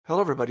Hello,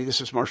 everybody. This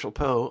is Marshall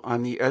Poe.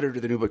 I'm the editor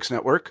of the New Books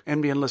Network.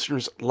 NBN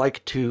listeners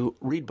like to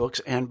read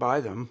books and buy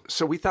them.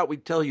 So we thought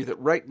we'd tell you that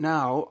right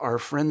now, our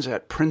friends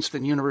at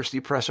Princeton University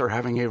Press are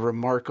having a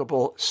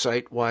remarkable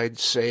site-wide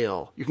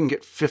sale. You can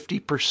get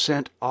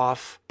 50%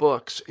 off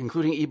books,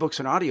 including ebooks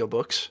and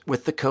audiobooks,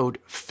 with the code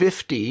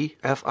 50,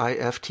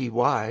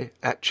 F-I-F-T-Y,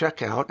 at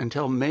checkout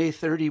until May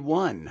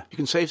 31. You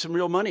can save some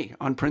real money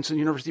on Princeton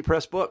University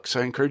Press books.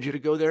 I encourage you to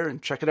go there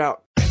and check it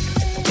out.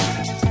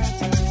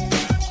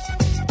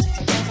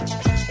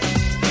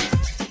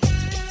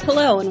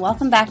 Hello, and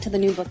welcome back to the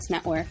New Books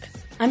Network.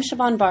 I'm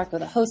Siobhan Barco,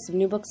 the host of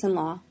New Books in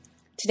Law.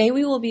 Today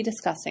we will be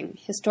discussing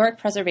Historic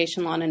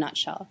Preservation Law in a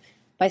Nutshell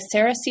by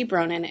Sarah C.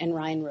 Bronin and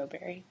Ryan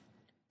Roberry.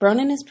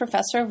 Bronin is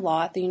professor of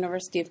law at the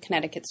University of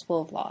Connecticut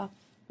School of Law,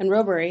 and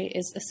Roberry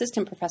is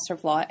assistant professor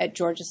of law at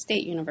Georgia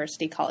State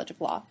University College of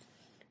Law.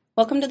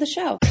 Welcome to the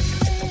show.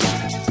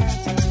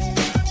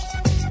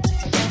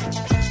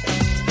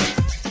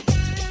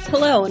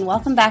 Hello, and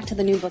welcome back to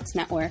the New Books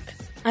Network.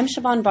 I'm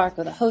Siobhan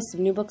Barco, the host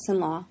of New Books in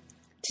Law.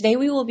 Today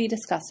we will be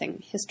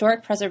discussing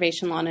Historic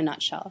Preservation Law in a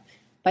Nutshell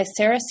by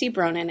Sarah C.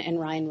 Bronin and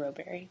Ryan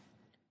Roberry.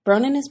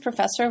 Bronin is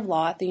professor of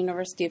law at the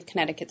University of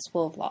Connecticut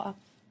School of Law,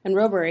 and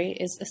Roberry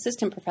is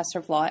assistant professor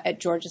of law at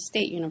Georgia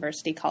State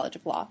University College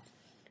of Law.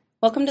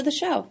 Welcome to the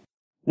show.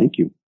 Thank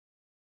you.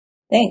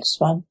 Thanks,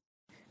 Siobhan.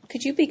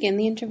 Could you begin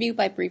the interview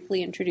by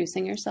briefly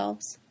introducing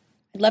yourselves?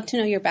 I'd love to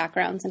know your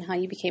backgrounds and how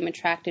you became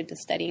attracted to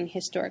studying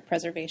historic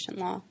preservation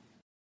law.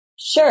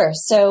 Sure.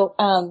 So,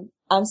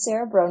 I'm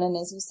Sarah Bronin,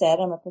 as you said.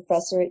 I'm a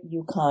professor at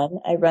UConn.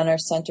 I run our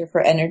Center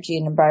for Energy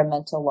and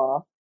Environmental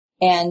Law.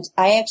 And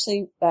I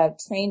actually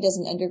trained as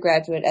an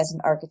undergraduate as an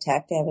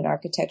architect. I have an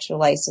architectural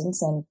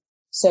license, and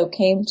so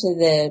came to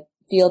the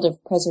field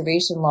of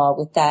preservation law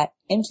with that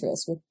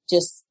interest, with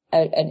just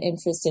an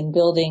interest in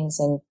buildings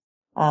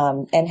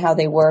and how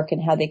they work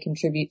and how they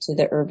contribute to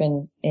the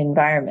urban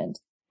environment.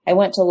 I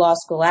went to law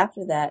school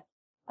after that,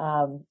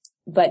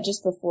 but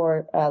just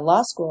before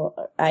law school,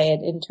 I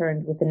had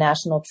interned with the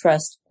National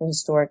Trust for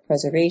Historic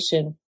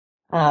Preservation.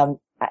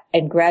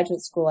 In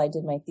graduate school, I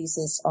did my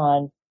thesis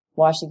on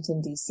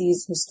Washington,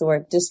 D.C.'s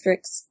historic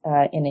districts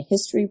in a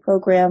history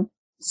program.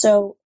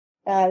 So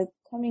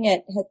coming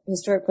at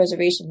historic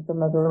preservation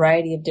from a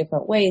variety of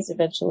different ways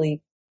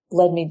eventually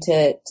led me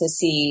to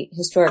see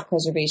historic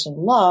preservation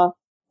law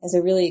as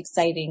a really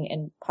exciting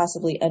and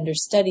possibly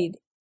understudied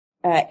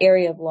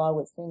area of law,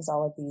 which brings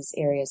all of these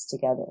areas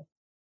together.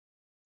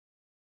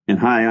 And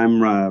hi,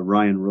 I'm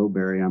Ryan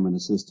Roberry. I'm an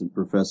assistant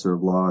professor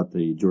of law at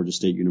the Georgia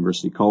State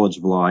University College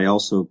of Law. I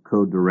also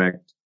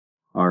co-direct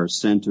our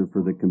Center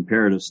for the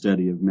Comparative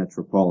Study of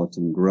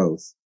Metropolitan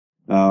Growth.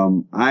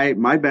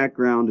 My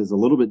background is a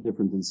little bit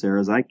different than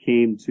Sarah's. I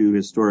came to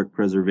historic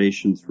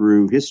preservation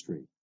through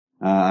history.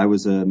 I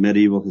was a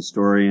medieval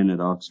historian at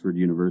Oxford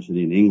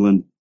University in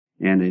England,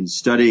 and in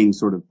studying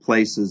sort of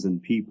places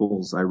and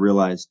peoples, I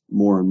realized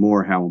more and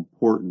more how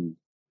important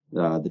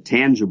the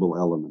tangible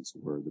elements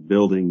were, the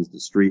buildings, the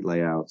street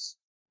layouts,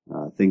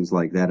 things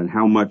like that, and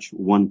how much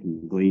one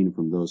can glean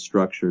from those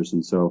structures.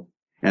 And so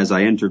as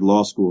I entered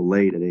law school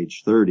late at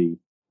age 30,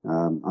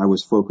 I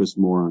was focused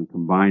more on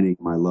combining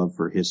my love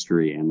for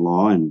history and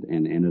law and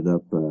ended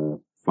up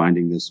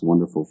finding this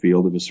wonderful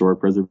field of historic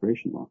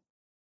preservation law.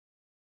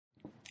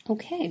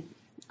 Okay.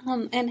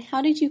 And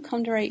how did you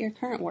come to write your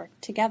current work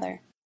together?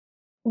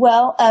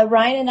 Well,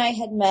 Ryan and I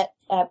had met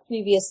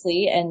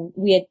previously, and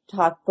we had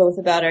talked both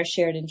about our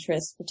shared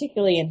interests,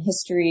 particularly in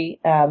history,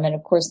 and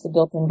of course the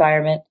built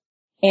environment.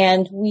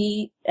 And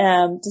we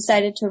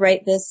decided to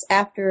write this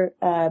after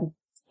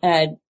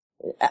I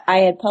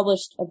had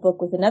published a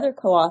book with another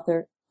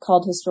co-author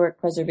called Historic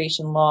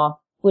Preservation Law,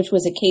 which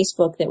was a case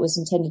book that was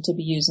intended to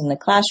be used in the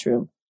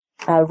classroom.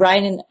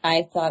 Ryan and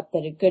I thought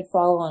that a good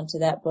follow-on to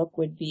that book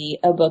would be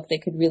a book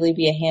that could really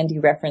be a handy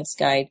reference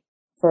guide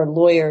for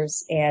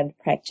lawyers and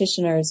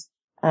practitioners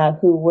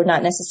who were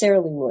not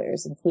necessarily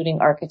lawyers,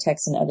 including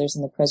architects and others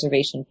in the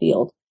preservation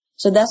field.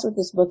 So that's what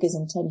this book is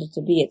intended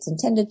to be. It's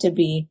intended to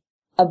be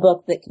a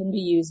book that can be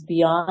used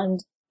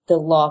beyond the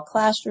law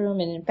classroom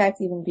and, in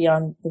fact, even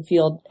beyond the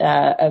field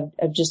of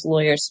just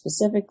lawyers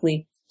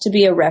specifically, to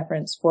be a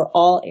reference for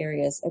all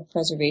areas of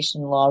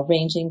preservation law,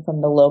 ranging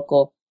from the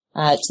local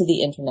to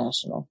the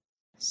international.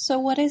 So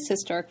what is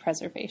historic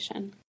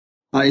preservation?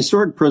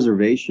 Historic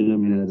preservation, I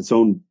mean,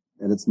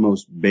 at its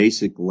most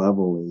basic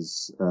level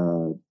is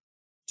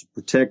to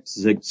protect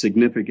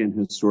significant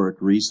historic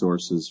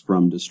resources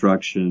from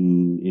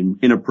destruction,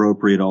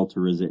 inappropriate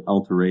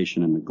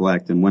alteration, and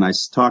neglect. And when I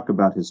talk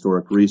about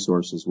historic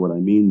resources, what I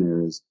mean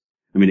there is,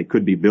 it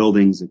could be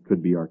buildings, it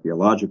could be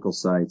archaeological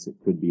sites, it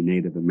could be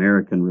Native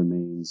American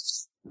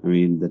remains.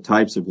 The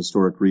types of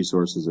historic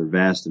resources are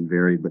vast and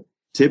varied, but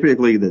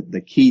typically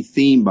the key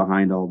theme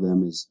behind all of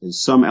them is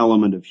some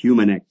element of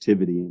human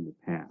activity in the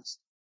past.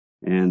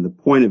 And the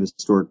point of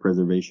historic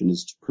preservation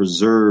is to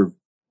preserve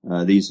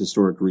these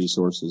historic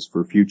resources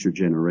for future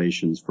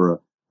generations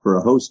for a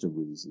host of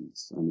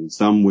reasons.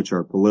 Some which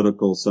are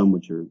political, some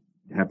which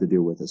have to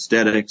deal with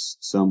aesthetics,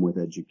 some with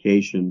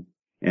education,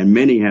 and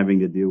many having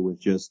to deal with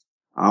just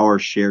our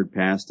shared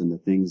past and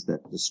the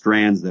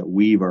strands that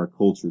weave our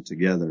culture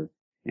together,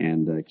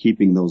 and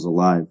keeping those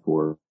alive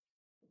for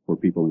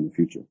people in the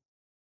future.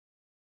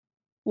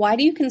 Why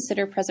do you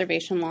consider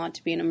preservation law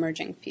to be an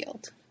emerging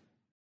field?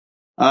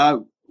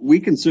 We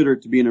consider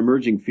it to be an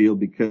emerging field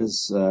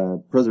because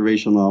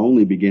preservation law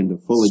only began to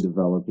fully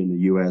develop in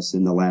the U.S.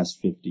 in the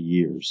last 50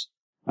 years.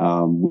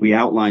 We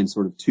outlined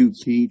sort of two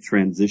key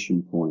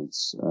transition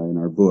points in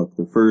our book.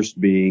 The first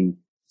being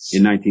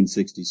in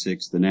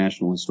 1966, the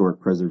National Historic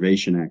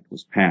Preservation Act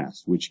was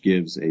passed, which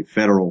gives a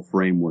federal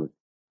framework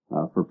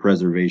for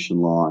preservation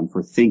law and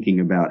for thinking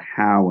about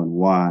how and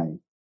why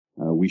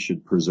we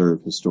should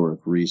preserve historic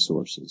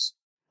resources.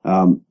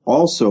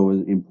 Also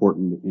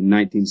important, in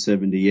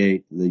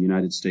 1978, the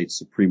United States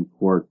Supreme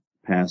Court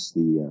passed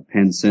the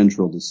Penn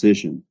Central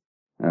decision,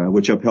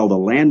 which upheld a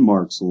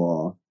landmarks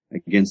law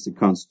against a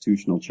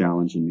constitutional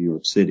challenge in New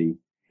York City,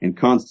 and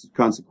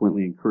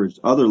consequently encouraged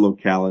other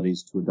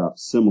localities to adopt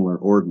similar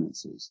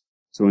ordinances.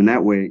 So in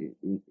that way,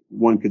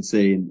 one could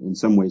say in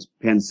some ways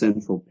Penn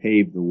Central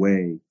paved the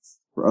way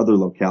for other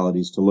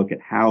localities to look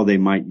at how they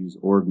might use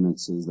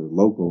ordinances, their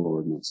local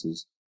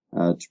ordinances,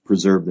 to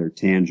preserve their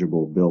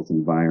tangible built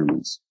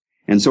environments.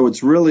 And so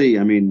it's really,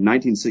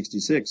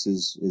 1966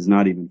 is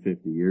not even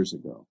 50 years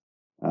ago.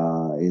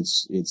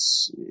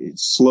 It's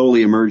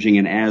slowly emerging,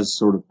 and as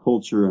sort of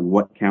culture and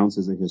what counts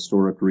as a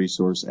historic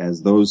resource,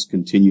 as those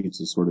continue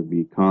to sort of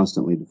be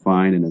constantly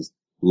defined, and as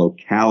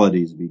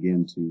localities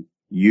begin to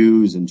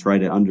use and try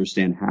to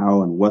understand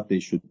how and what they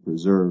should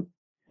preserve,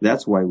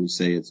 that's why we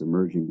say it's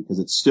emerging, because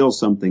it's still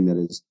something that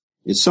is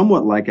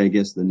somewhat like, I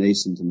guess, the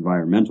nascent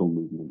environmental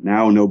movement.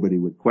 Now nobody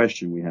would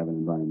question we have an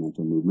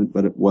environmental movement,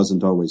 but it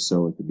wasn't always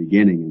so at the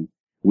beginning. And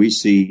we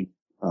see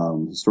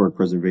historic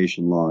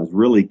preservation law is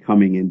really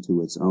coming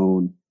into its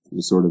own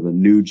with sort of a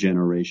new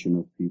generation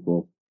of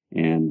people,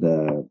 and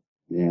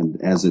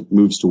as it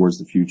moves towards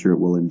the future, it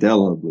will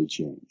indelibly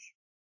change.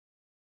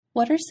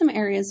 What are some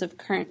areas of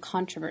current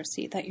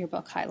controversy that your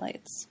book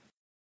highlights?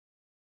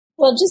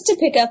 Well, just to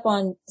pick up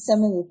on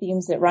some of the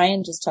themes that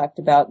Ryan just talked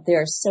about,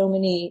 there are so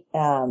many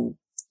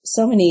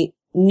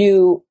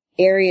new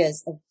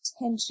areas of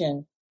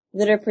tension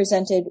that are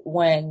presented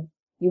when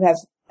you have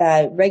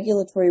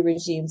regulatory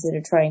regimes that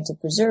are trying to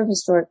preserve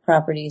historic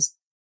properties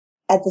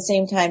at the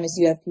same time as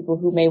you have people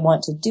who may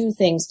want to do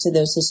things to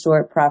those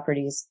historic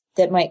properties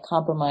that might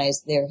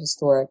compromise their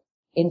historic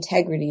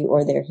integrity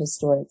or their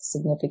historic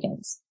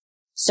significance.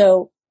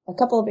 So a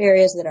couple of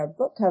areas that our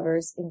book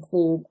covers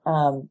include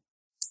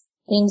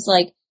things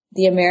like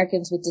the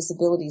Americans with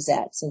Disabilities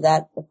Act. So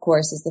that, of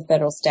course, is the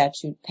federal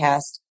statute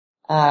passed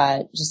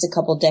just a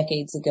couple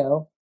decades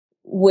ago,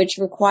 which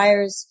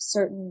requires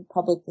certain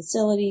public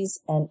facilities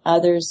and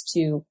others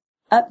to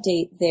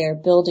update their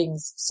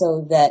buildings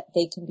so that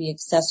they can be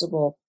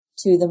accessible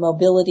to the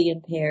mobility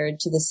impaired,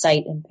 to the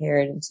sight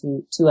impaired, and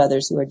to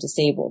others who are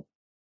disabled.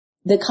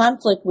 The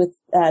conflict with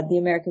the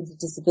Americans with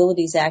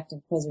Disabilities Act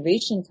and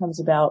preservation comes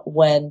about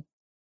when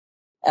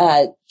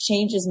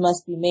changes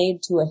must be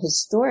made to a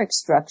historic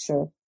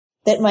structure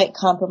that might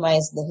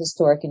compromise the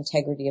historic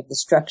integrity of the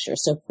structure.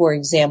 So, for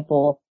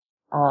example,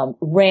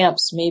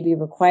 ramps may be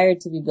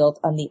required to be built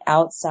on the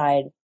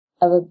outside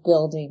of a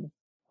building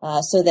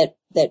so that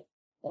the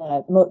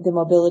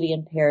mobility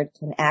impaired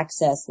can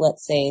access,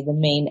 let's say, the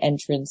main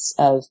entrance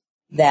of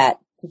that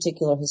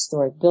particular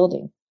historic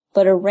building.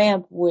 But a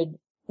ramp would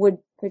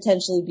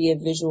potentially be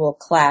a visual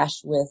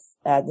clash with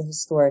the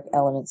historic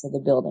elements of the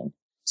building.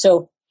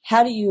 So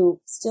how do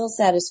you still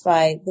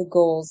satisfy the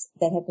goals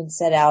that have been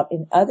set out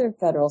in other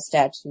federal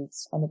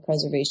statutes on the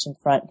preservation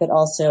front, but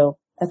also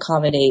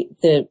accommodate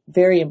the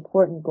very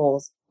important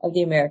goals of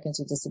the Americans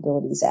with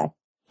Disabilities Act?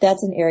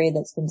 That's an area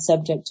that's been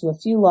subject to a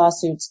few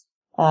lawsuits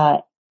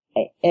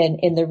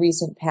in the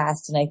recent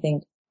past, and I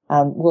think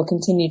will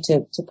continue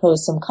to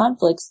pose some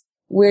conflicts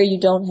where you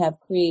don't have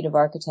creative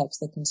architects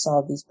that can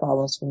solve these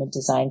problems from a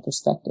design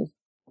perspective.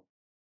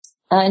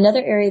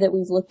 Another area that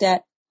we've looked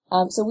at,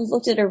 so we've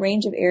looked at a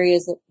range of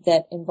areas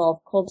that involve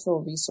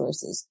cultural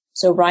resources.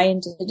 So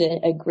Ryan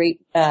did a great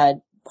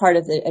part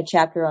of a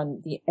chapter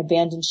on the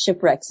Abandoned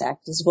Shipwrecks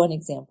Act is one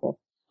example.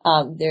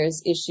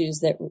 There's issues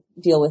that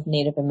deal with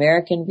Native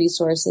American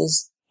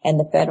resources and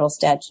the federal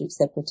statutes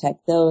that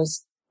protect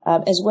those,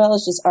 as well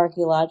as just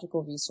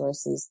archaeological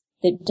resources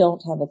that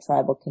don't have a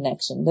tribal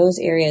connection. Those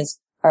areas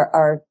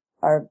are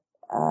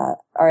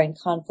in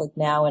conflict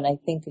now, and I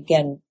think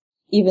again,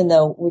 even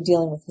though we're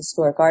dealing with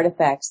historic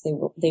artifacts, they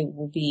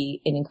will be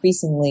an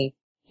increasingly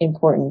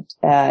important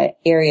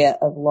area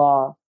of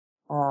law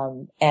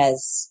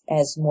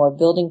as more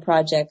building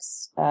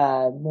projects,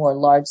 more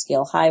large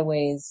scale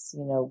highways,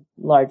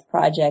 large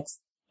projects.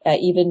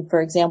 Even, for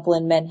example,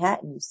 in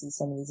Manhattan, you see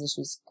some of these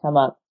issues come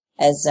up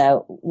as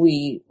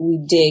we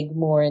dig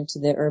more into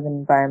the urban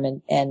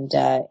environment and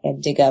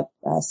dig up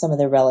some of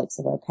the relics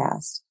of our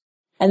past.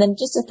 And then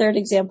just a third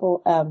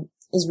example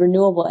is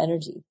renewable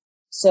energy.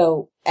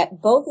 So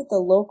both at the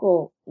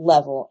local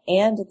level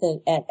and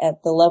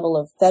at the level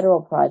of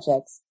federal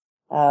projects,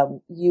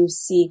 you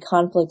see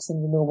conflicts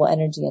in renewable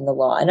energy in the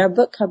law. And our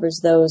book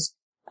covers those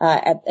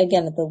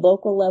Again, at the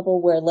local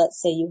level, where let's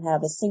say you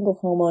have a single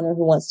homeowner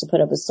who wants to put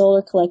up a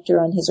solar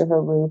collector on his or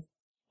her roof,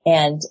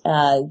 and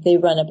they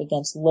run up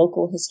against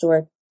local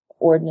historic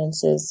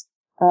ordinances,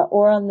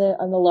 or on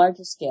the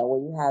larger scale,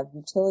 where you have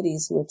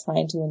utilities who are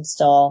trying to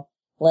install,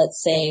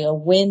 let's say, a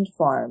wind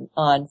farm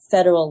on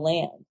federal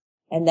land,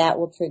 and that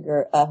will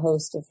trigger a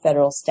host of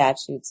federal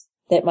statutes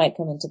that might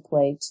come into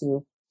play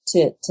to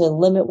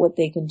limit what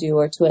they can do,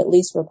 or to at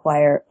least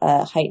require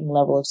a heightened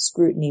level of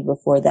scrutiny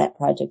before that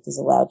project is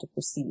allowed to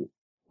proceed.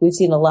 We've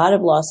seen a lot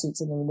of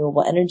lawsuits in the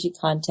renewable energy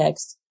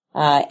context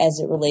as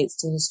it relates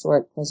to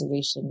historic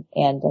preservation,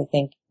 and I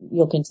think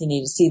you'll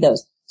continue to see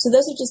those. So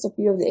those are just a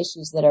few of the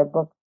issues that our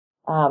book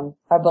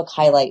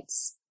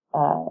highlights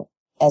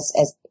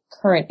as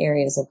current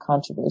areas of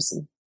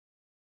controversy.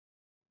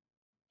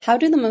 How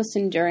do the most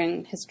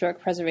enduring historic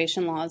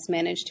preservation laws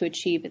manage to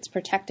achieve its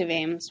protective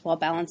aims while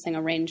balancing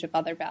a range of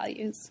other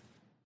values?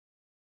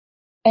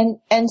 And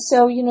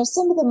so,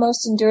 some of the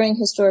most enduring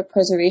historic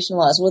preservation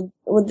laws,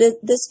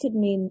 this could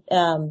mean,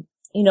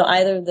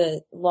 either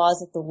the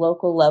laws at the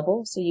local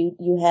level. So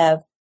you have,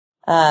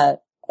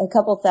 a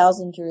couple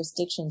thousand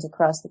jurisdictions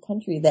across the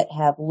country that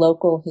have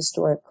local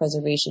historic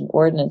preservation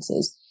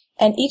ordinances.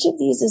 And each of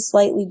these is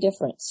slightly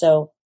different.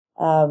 So,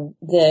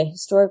 the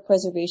historic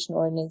preservation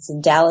ordinance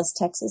in Dallas,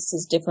 Texas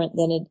is different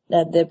than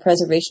the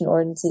preservation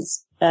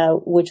ordinances,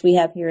 which we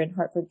have here in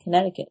Hartford,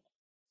 Connecticut.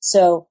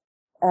 So,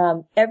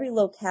 every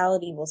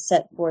locality will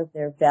set forth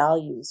their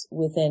values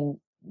within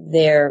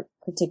their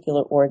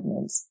particular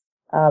ordinance.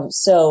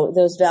 So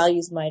those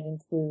values might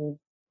include,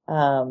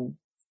 of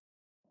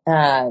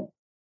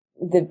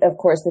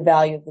course, the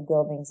value of the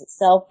buildings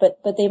itself,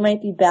 but they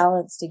might be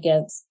balanced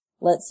against,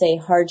 let's say,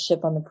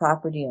 hardship on the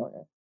property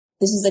owner.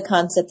 This is a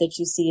concept that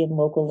you see in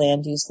local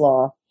land use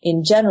law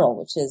in general,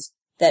 which is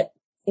that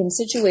in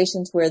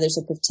situations where there's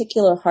a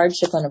particular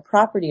hardship on a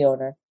property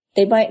owner,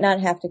 they might not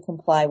have to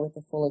comply with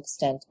the full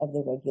extent of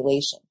the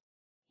regulation.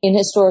 In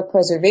historic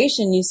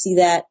preservation, you see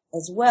that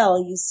as well.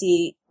 You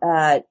see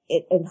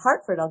it in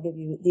Hartford. I'll give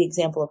you the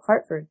example of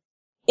Hartford.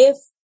 If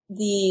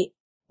the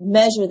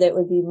measure that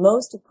would be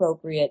most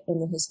appropriate in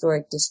the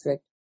historic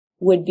district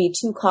would be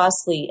too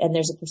costly, and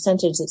there's a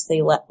percentage that's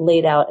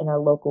laid out in our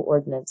local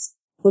ordinance,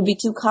 would be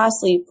too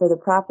costly for the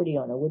property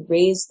owner, would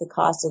raise the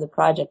cost of the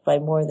project by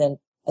more than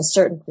a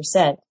certain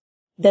percent,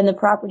 then the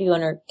property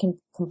owner can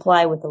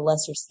comply with a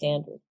lesser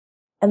standard.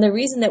 And the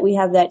reason that we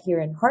have that here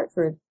in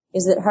Hartford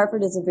is that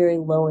Hartford is a very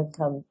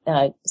low-income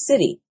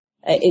city.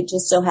 It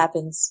just so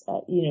happens,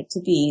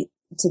 to be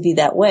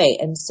that way.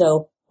 And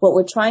so what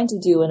we're trying to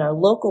do in our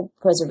local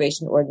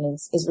preservation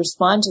ordinance is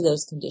respond to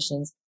those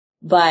conditions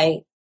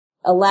by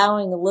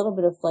allowing a little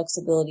bit of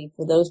flexibility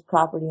for those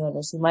property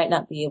owners who might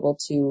not be able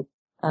to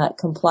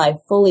comply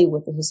fully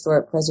with the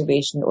historic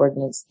preservation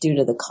ordinance due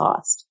to the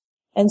cost.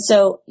 And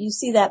so you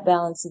see that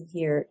balancing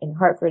here in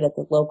Hartford at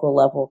the local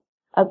level.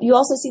 You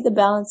also see the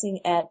balancing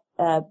in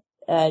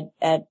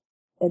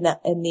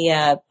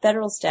the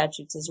federal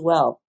statutes as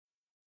well.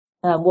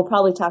 We'll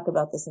probably talk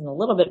about this in a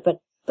little bit, but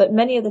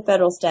many of the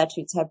federal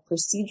statutes have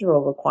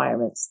procedural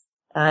requirements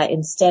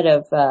instead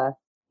of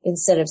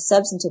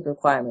substantive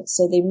requirements.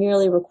 So they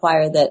merely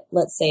require that,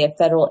 let's say, a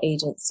federal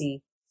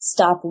agency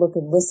stop, look,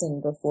 and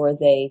listen before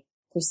they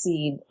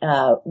proceed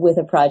with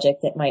a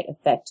project that might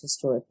affect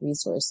historic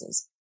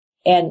resources.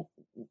 And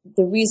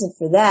the reason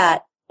for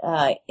that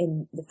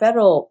in the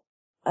federal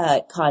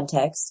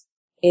context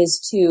is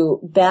to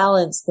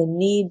balance the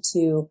need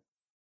to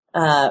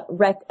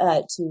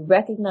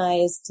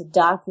recognize, to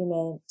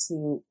document,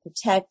 to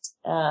protect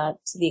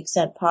to the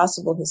extent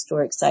possible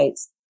historic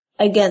sites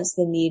against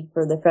the need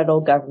for the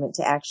federal government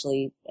to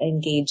actually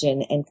engage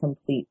in and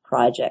complete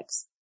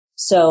projects.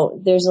 So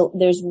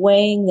there's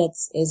weighing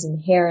is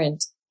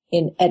inherent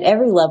at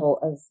every level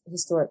of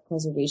historic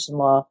preservation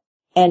law.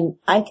 And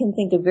I can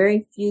think of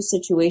very few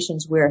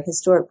situations where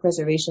historic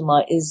preservation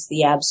law is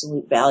the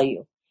absolute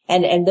value.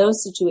 And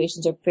those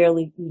situations are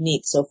fairly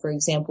unique. So, for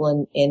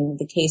example, in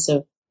the case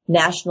of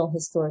national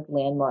historic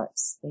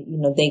landmarks,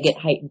 they get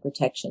heightened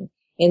protection.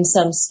 In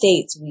some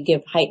states, we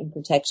give heightened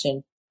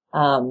protection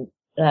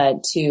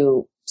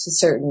to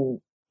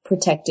certain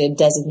protected,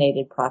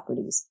 designated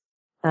properties.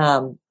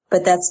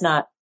 But that's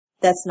not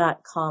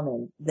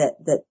common.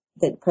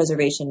 That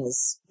preservation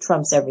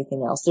trumps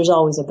everything else. There's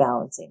always a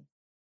balancing.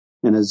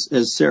 And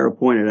as Sarah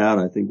pointed out,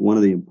 I think one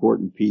of the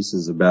important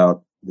pieces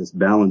about this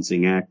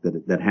balancing act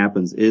that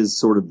happens is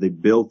sort of the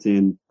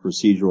built-in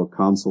procedural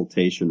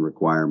consultation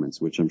requirements,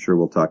 which I'm sure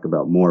we'll talk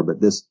about more. But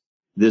this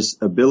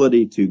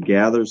ability to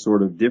gather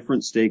sort of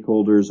different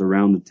stakeholders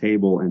around the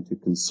table and to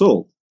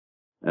consult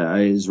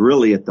is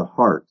really at the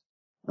heart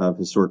of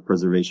historic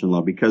preservation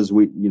law, because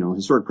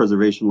historic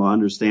preservation law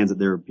understands that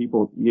there are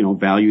people,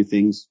 value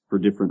things for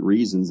different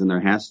reasons, and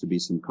there has to be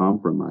some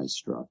compromise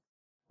struck.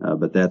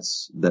 But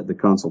the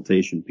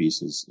consultation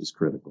piece is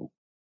critical.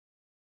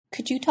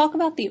 Could you talk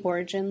about the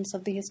origins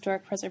of the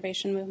historic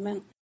preservation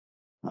movement?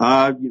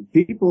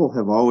 People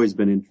have always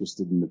been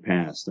interested in the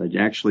past. I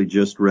actually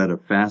just read a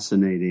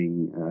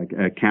fascinating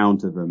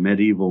account of a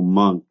medieval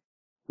monk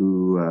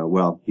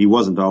who, he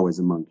wasn't always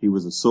a monk. He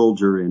was a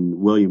soldier in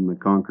William the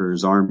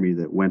Conqueror's army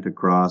that went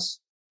across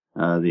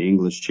the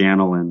English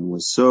Channel and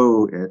was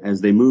so,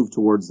 as they moved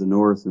towards the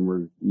north and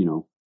were,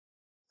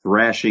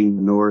 thrashing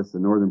the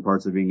northern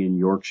parts of England,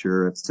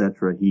 Yorkshire,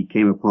 etc., he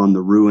came upon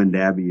the ruined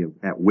abbey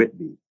at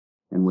Whitby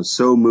and was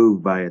so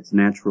moved by its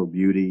natural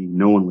beauty,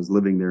 no one was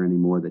living there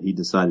anymore, that he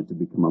decided to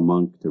become a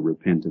monk to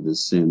repent of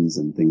his sins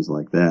and things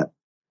like that.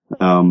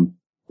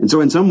 And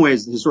so in some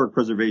ways, historic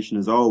preservation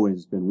has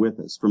always been with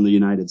us. From the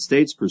United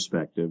States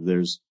perspective,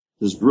 there's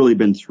really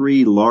been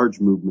three large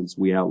movements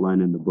we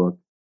outline in the book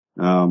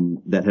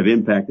that have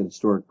impacted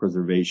historic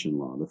preservation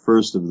law. The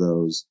first of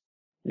those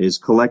is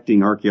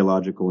collecting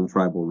archaeological and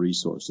tribal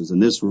resources.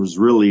 And this was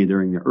really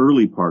during the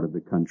early part of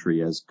the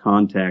country as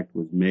contact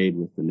was made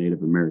with the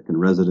Native American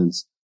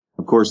residents.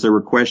 Of course, there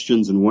were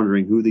questions and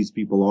wondering who these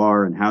people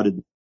are and how did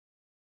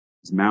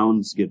these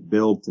mounds get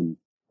built and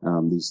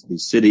these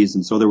cities.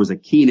 And so there was a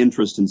keen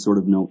interest in sort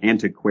of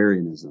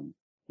antiquarianism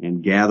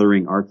and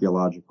gathering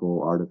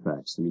archaeological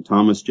artifacts. I mean,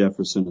 Thomas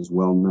Jefferson is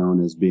well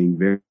known as being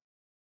very,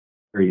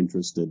 very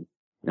interested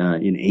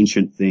in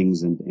ancient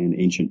things and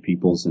ancient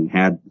peoples and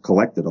had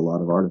collected a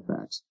lot of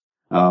artifacts.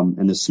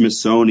 And the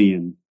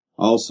Smithsonian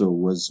also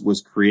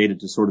was created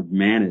to sort of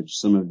manage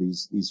some of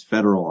these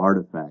federal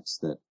artifacts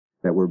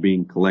that were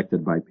being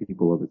collected by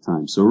people of the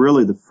time. So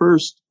really the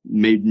first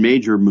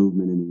major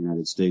movement in the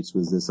United States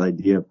was this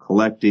idea of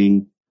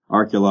collecting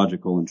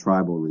archaeological and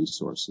tribal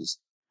resources.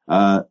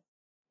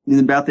 In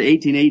about the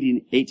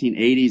 1880s,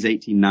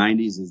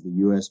 1890s, as the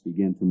U.S.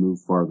 began to move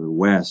farther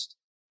west,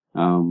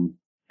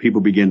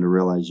 people began to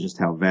realize just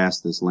how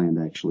vast this land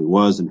actually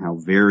was and how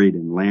varied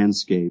in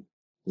landscape.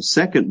 The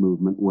second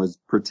movement was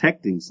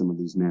protecting some of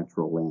these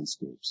natural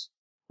landscapes.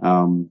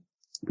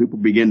 People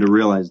began to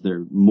realize there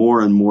are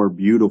more and more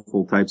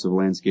beautiful types of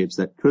landscapes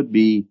that could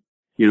be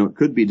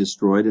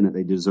destroyed and that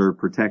they deserve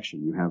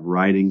protection. You have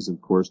writings,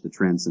 of course, the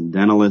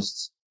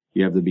Transcendentalists.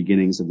 You have the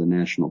beginnings of the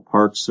National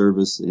Park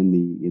Service in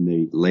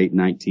the late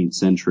 19th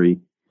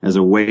century as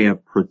a way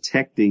of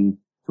protecting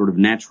sort of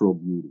natural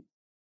beauty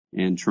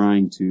and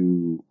trying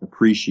to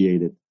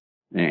appreciate it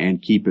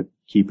and keep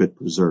it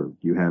preserved.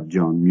 You have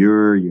John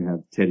Muir, you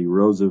have Teddy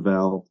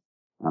Roosevelt,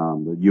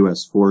 the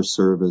U.S. Forest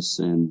Service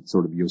and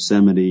sort of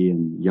Yosemite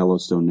and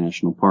Yellowstone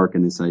National Park,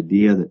 and this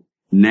idea that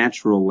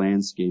natural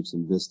landscapes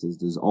and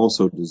vistas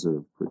also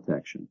deserve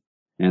protection.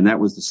 And that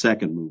was the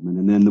second movement.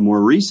 And then the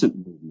more recent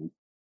movement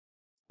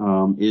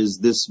is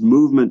this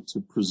movement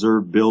to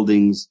preserve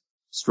buildings,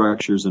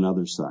 structures, and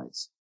other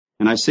sites.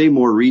 And I say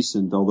more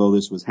recent, although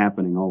this was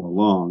happening all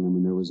along. I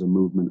mean, there was a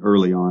movement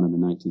early on in the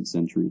 19th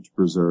century to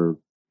preserve,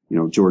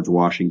 George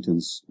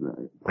Washington's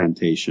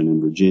plantation in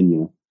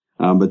Virginia.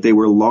 But they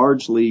were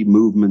largely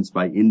movements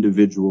by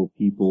individual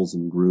peoples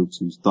and groups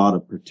who thought a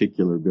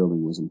particular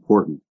building was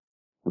important.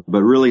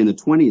 But really in the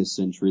 20th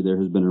century, there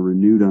has been a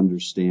renewed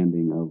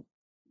understanding of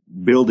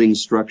building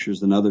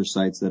structures and other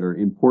sites that are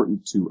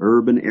important to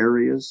urban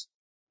areas,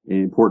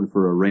 and important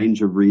for a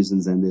range of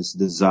reasons, and this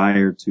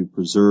desire to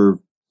preserve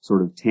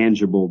sort of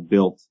tangible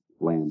built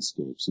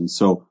landscapes. And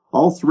so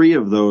all three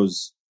of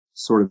those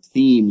sort of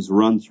themes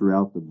run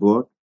throughout the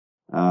book,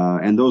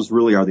 and those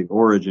really are the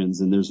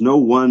origins, and there's no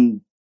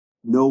one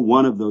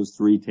of those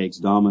three takes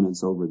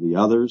dominance over the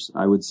others.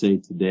 I would say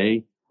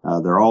today,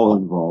 they're all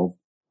involved,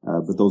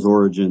 but those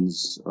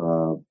origins,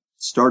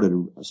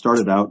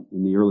 started out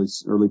in the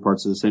early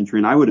parts of the century.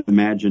 And I would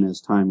imagine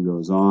as time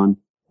goes on,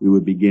 we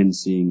would begin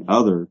seeing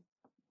other,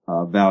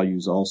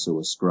 values also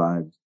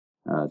ascribed,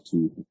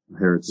 to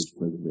heritage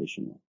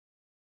preservation.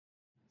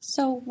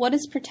 So what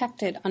is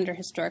protected under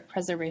historic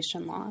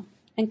preservation law?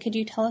 And could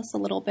you tell us a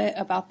little bit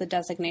about the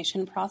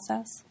designation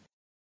process?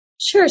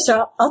 Sure.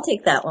 So I'll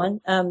take that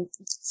one.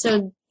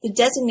 So the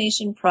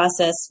designation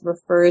process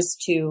refers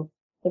to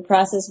the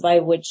process by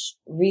which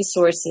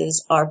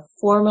resources are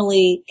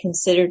formally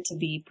considered to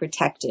be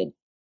protected.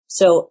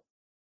 So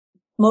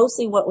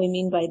mostly what we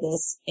mean by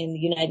this in the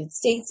United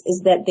States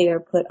is that they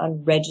are put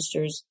on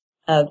registers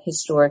of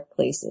historic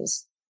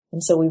places.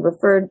 And so we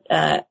referred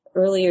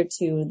earlier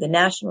to the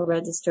National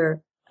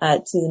Register, to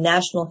the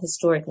National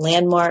Historic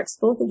Landmarks.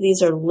 Both of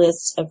these are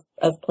lists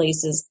of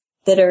places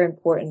that are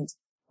important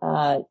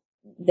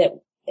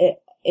that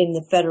in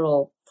the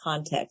federal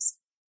context.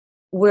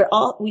 We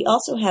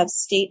also have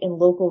state and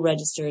local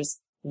registers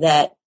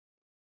that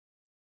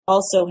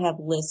also have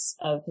lists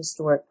of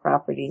historic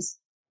properties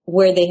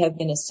where they have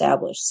been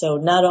established. So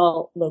not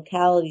all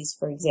localities,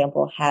 for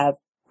example, have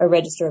a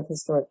register of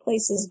historic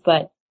places,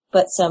 but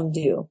some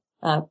do.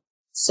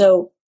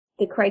 So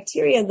the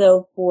criteria,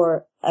 though,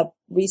 for a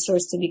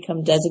resource to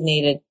become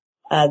designated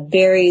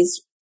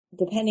varies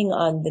depending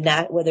on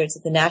whether it's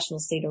at the national,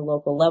 state, or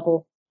local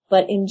level.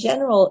 But in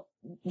general,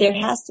 there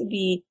has to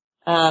be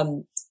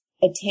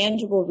a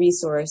tangible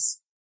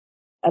resource,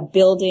 a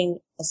building,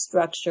 a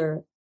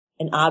structure,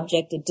 an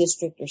object, a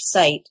district, or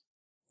site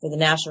for the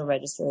National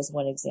Register as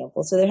one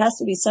example. So there has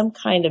to be some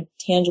kind of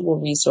tangible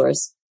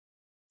resource.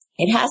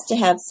 It has to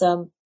have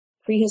some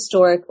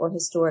prehistoric or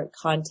historic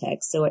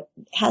context. So it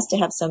has to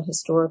have some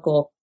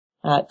historical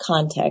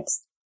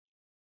context.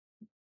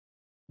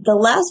 The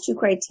last two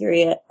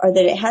criteria are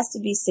that it has to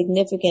be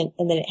significant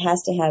and that it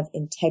has to have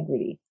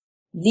integrity.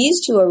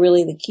 These two are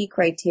really the key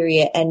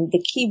criteria and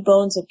the key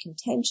bones of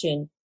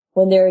contention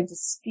when there are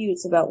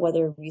disputes about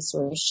whether a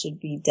resource should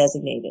be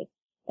designated.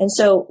 And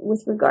so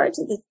with regard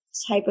to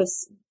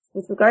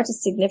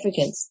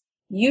significance,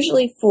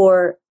 usually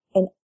for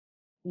a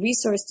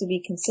resource to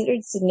be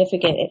considered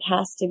significant, it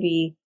has to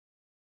be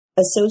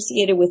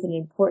associated with an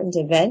important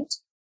event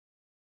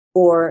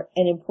or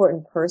an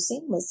important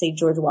person, let's say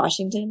George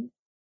Washington.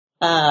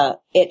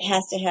 It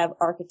has to have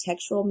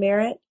architectural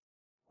merit,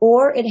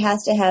 or it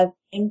has to have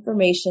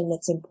information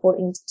that's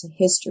important to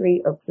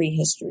history or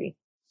prehistory.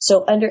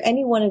 So under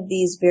any one of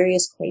these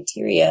various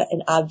criteria,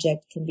 an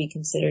object can be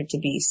considered to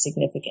be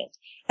significant.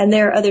 And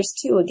there are others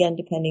too, again,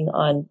 depending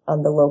on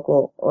the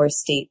local or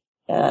state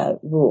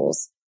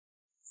rules.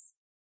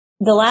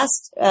 The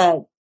last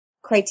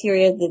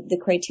criteria, the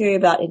criteria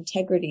about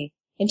integrity.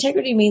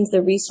 Integrity means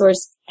the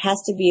resource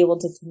has to be able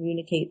to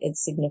communicate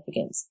its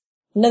significance.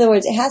 In other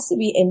words, it has to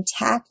be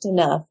intact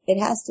enough. It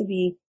has to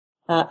be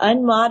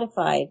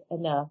unmodified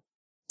enough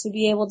to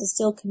be able to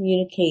still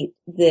communicate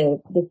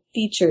the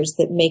features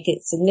that make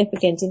it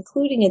significant,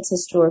 including its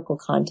historical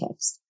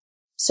context.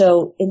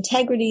 So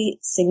integrity,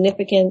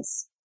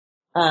 significance,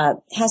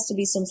 has to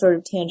be some sort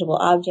of tangible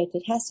object.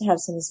 It has to have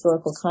some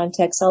historical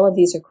context. All of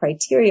these are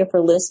criteria for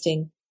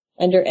listing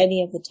under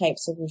any of the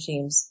types of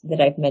regimes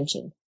that I've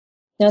mentioned.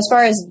 Now, as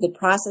far as the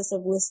process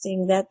of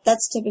listing,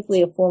 that's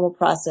typically a formal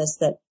process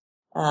that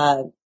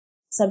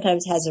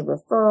sometimes has a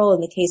referral.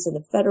 In the case of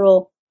the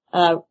federal,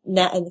 in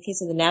the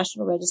case of the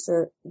National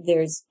Register,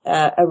 there's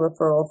a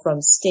referral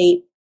from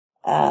state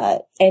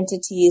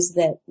entities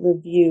that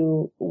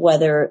review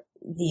whether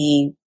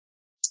the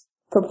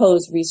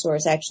proposed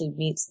resource actually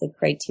meets the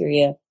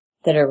criteria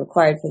that are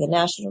required for the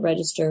National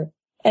Register.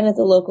 And at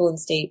the local and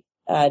state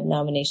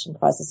nomination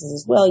processes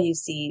as well, you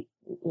see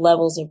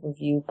levels of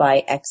review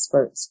by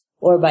experts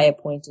or by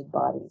appointed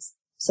bodies.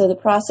 So the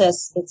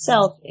process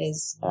itself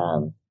is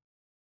a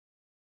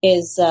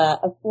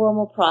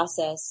formal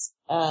process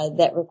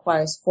that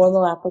requires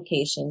formal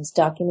applications,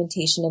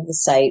 documentation of the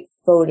site,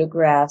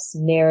 photographs,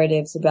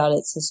 narratives about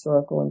its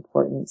historical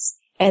importance,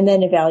 and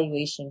then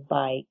evaluation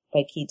by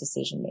key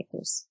decision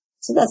makers.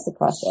 So that's the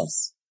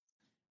process.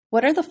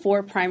 What are the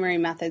 4 primary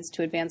methods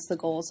to advance the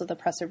goals of the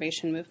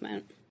preservation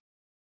movement?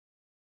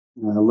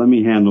 Let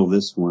me handle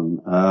this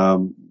one.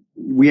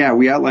 We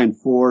outlined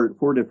four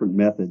different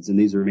methods, and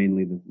these are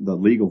mainly the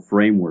legal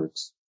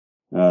frameworks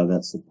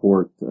that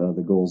support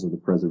the goals of the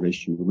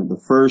preservation movement.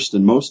 The first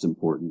and most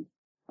important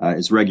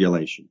is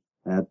regulation.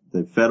 At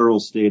the federal,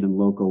 state, and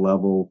local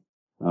level,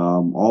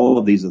 all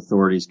of these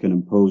authorities can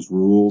impose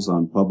rules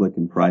on public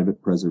and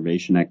private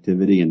preservation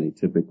activity, and they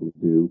typically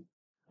do.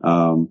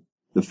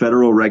 The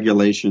federal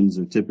regulations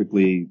are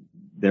typically,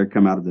 they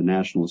come out of the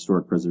National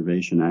Historic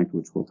Preservation Act,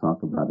 which we'll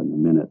talk about in a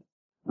minute.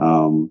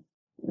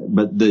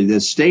 But the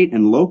state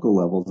and local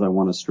levels, I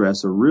want to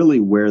stress, are really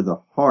where the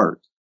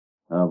heart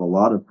of a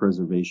lot of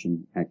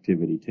preservation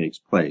activity takes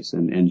place.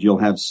 And you'll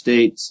have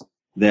states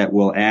that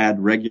will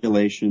add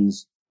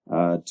regulations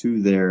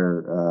to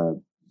their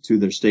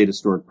state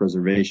historic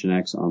preservation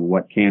acts on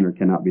what can or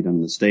cannot be done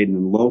in the state. And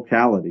then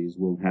localities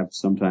will have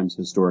sometimes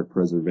historic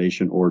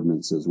preservation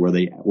ordinances where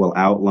they will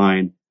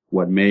outline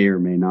what may or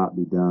may not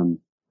be done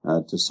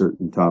to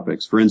certain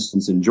topics. For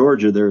instance, in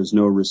Georgia, there is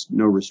no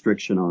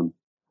restriction on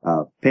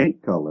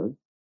paint color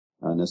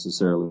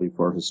necessarily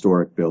for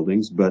historic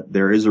buildings, but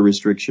there is a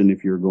restriction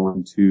if you're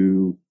going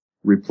to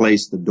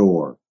replace the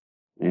door.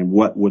 And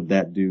what would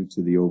that do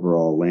to the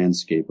overall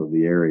landscape of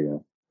the area?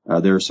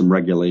 There are some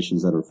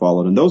regulations that are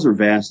followed, and those are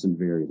vast and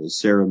varied. As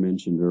Sarah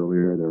mentioned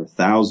earlier, there are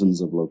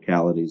thousands of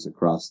localities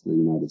across the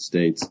United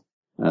States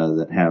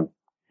that have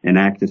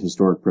enacted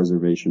historic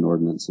preservation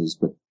ordinances,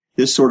 but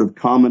this sort of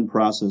common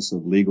process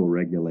of legal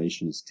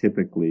regulation is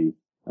typically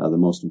the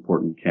most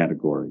important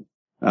category.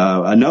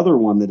 Another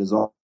one that is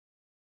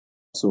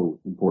also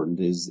important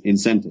is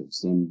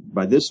incentives, and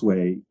by this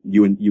way,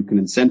 you can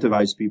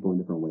incentivize people in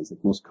different ways. The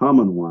most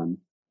common one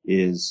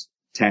is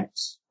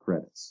tax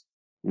credits,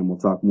 and we'll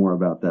talk more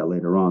about that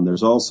later on.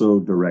 There's also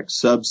direct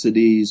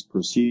subsidies,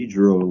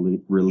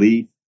 procedural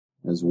relief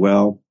as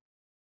well,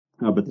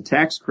 but the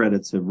tax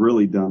credits have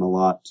really done a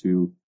lot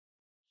to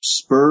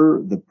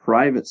spur the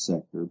private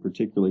sector,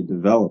 particularly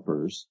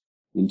developers,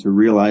 into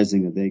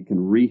realizing that they can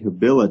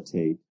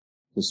rehabilitate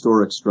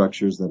historic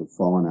structures that have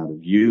fallen out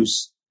of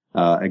use.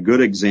 A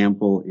good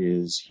example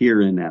is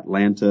here in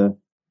Atlanta.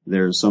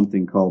 There's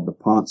something called the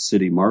Ponce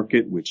City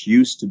Market, which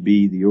used to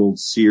be the old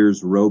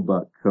Sears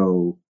Roebuck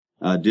Co.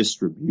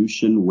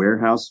 Distribution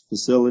warehouse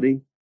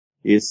facility.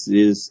 It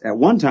is at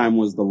one time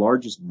was the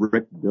largest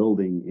brick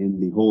building in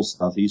the whole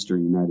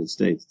southeastern United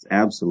States. It's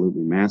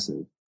absolutely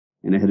massive.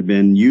 And it had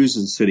been used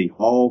as a city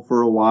hall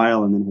for a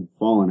while and then had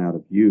fallen out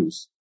of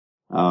use.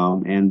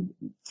 And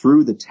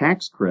through the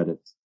tax credit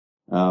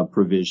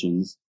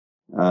provisions,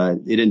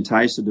 it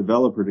enticed a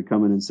developer to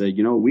come in and say,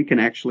 we can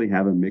actually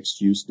have a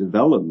mixed use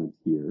development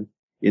here.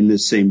 in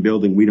this same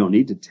building, we don't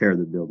need to tear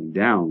the building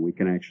down. We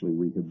can actually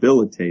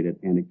rehabilitate it,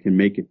 and it can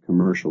make it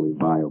commercially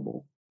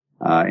viable.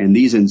 And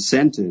these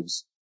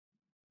incentives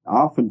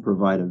often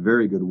provide a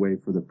very good way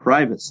for the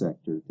private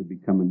sector to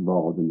become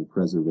involved in the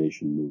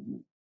preservation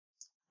movement.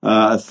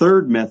 A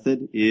third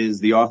method is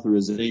the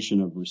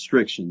authorization of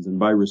restrictions. And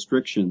by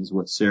restrictions,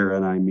 what Sarah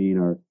and I mean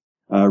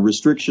are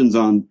restrictions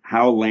on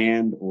how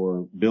land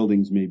or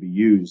buildings may be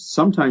used.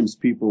 Sometimes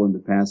people in the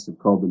past have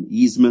called them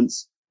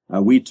easements.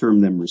 We term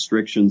them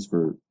restrictions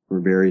for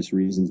various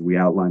reasons we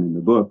outline in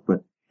the book.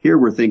 But here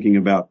we're thinking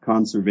about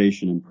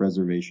conservation and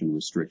preservation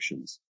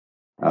restrictions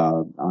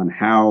on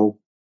how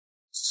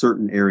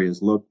certain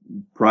areas look.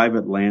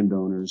 Private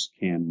landowners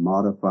can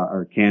modify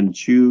or can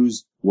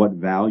choose what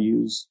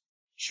values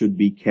should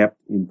be kept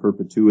in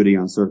perpetuity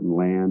on certain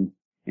land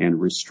and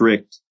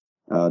restrict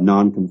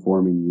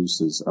non-conforming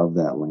uses of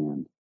that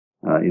land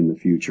in the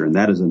future. And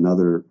that is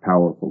another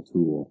powerful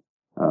tool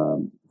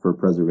for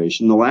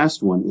preservation. The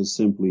last one is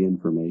simply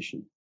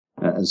information.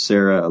 As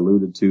Sarah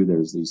alluded to,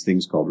 there's these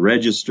things called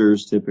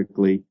registers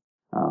typically,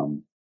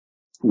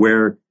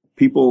 where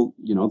people,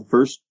 the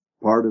first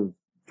part of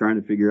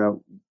trying to figure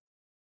out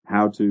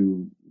how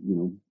to,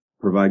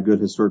 provide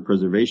good historic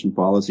preservation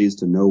policies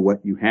to know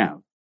what you have.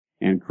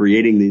 And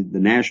creating the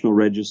national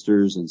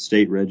registers and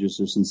state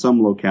registers, and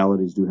some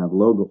localities do have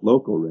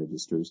local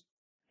registers.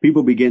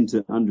 People begin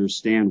to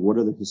understand what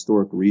are the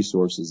historic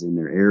resources in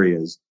their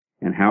areas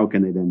and how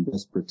can they then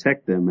best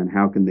protect them and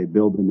how can they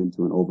build them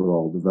into an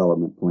overall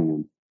development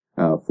plan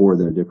for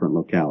their different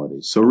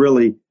localities. So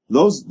really,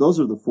 those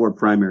are the four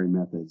primary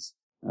methods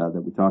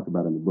that we talk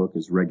about in the book: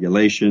 is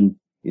regulation,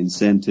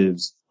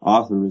 incentives,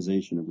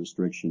 authorization of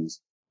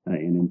restrictions,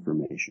 and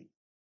information.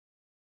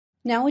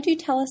 Now, would you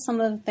tell us some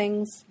of the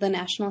things the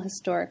National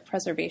Historic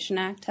Preservation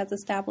Act has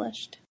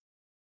established?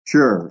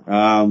 Sure.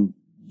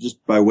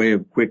 Just by way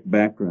of quick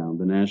background,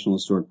 the National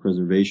Historic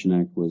Preservation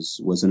Act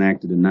was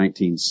enacted in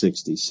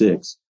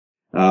 1966.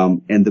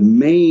 And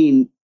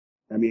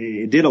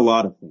it did a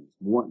lot of things.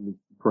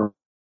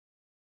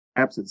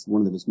 Perhaps it's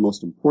one of the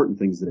most important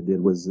things that it did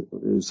was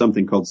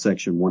something called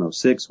Section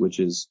 106, which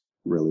is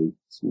really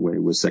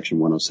was Section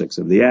 106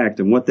 of the Act.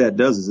 And what that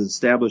does is it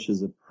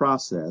establishes a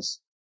process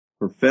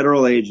for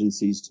federal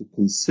agencies to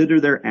consider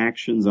their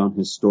actions on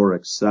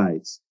historic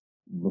sites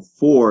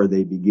before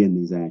they begin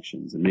these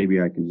actions. And maybe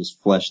I can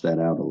just flesh that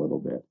out a little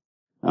bit.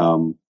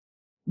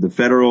 The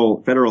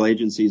federal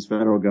agencies,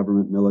 federal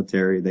government,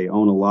 military, they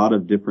own a lot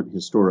of different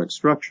historic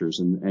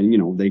structures. And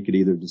they could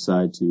either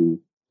decide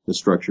the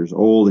structure's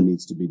old and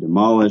needs to be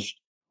demolished,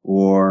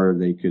 or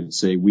they could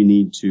say, we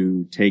need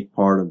to take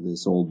part of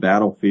this old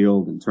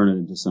battlefield and turn it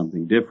into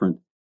something different.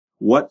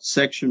 What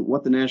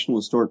the National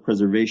Historic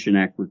Preservation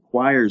Act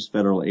requires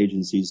federal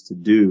agencies to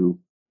do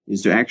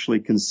is to actually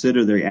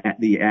consider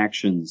the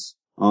actions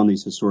on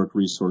these historic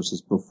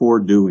resources before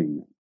doing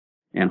them.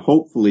 And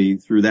hopefully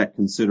through that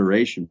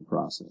consideration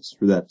process,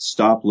 through that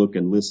stop, look,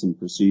 and listen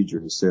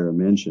procedure, as Sarah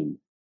mentioned,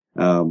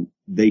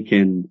 they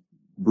can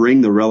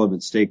bring the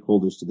relevant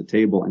stakeholders to the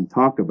table and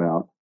talk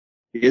about,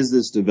 is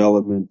this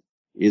development,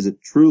 is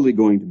it truly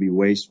going to be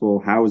wasteful?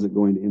 How is it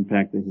going to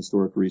impact the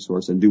historic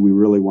resource? And do we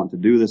really want to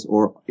do this,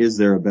 or is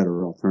there a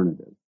better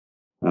alternative?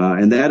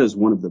 And that is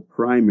one of the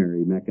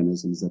primary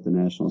mechanisms that the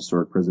National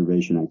Historic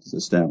Preservation Act has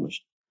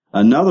established.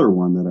 Another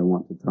one that I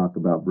want to talk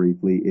about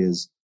briefly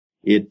is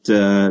it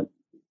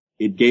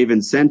gave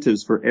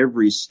incentives for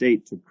every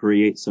state to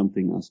create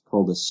something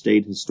called a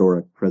State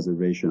Historic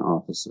Preservation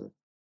Officer.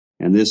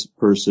 And this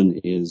person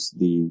is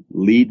the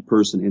lead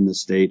person in the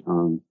state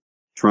on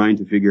trying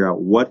to figure out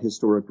what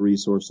historic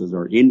resources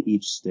are in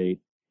each state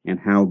and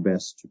how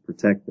best to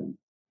protect them.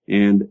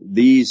 And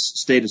these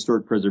state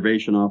historic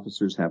preservation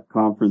officers have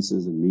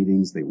conferences and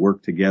meetings. They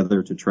work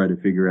together to try to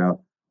figure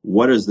out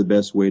what is the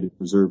best way to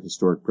preserve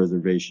historic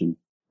preservation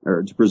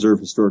or to preserve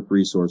historic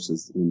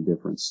resources in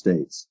different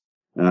states.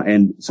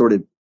 And sort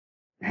of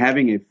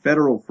having a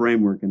federal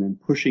framework and then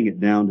pushing it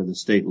down to the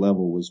state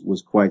level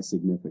was quite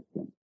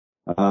significant.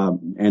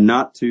 And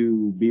not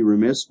to be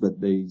remiss, but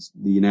the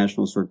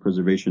National Historic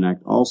Preservation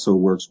Act also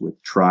works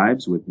with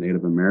tribes, with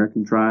Native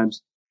American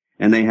tribes,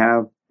 and they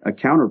have a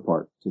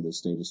counterpart to the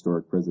State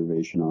Historic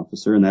Preservation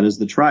Officer, and that is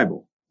the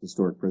Tribal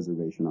Historic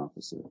Preservation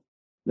Officer.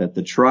 That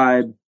the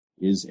tribe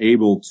is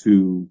able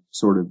to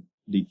sort of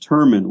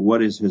determine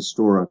what is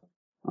historic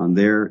on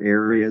their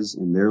areas,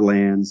 in their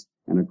lands,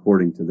 and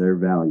according to their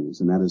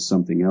values. And that is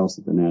something else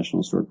that the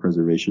National Historic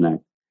Preservation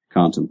Act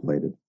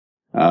contemplated.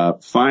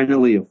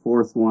 Finally, a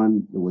fourth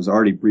one that was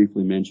already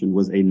briefly mentioned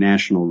was a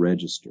national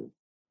register,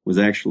 was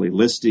actually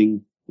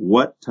listing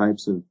what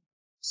types of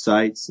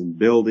sites and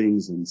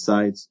buildings and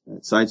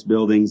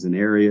buildings and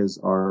areas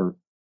are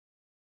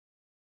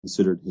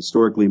considered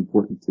historically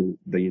important to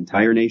the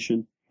entire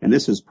nation. And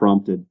this has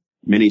prompted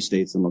many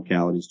states and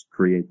localities to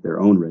create their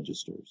own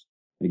registers,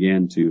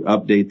 again, to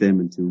update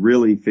them and to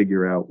really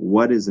figure out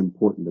what is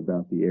important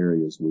about the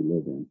areas we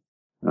live in.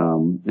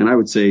 And I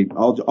would say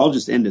I'll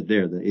just end it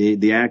there.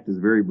 The act is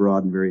very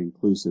broad and very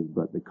inclusive,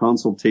 but the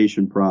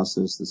consultation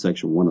process, the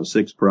Section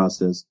 106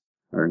 process,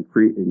 are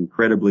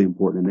incredibly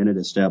important. And then it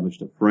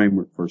established a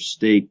framework for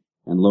state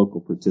and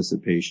local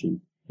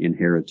participation in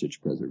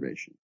heritage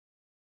preservation.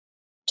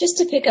 Just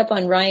to pick up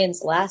on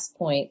Ryan's last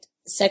point,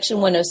 Section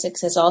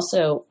 106 has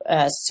also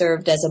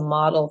served as a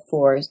model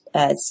for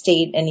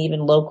state and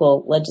even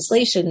local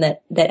legislation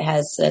that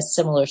has a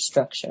similar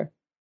structure.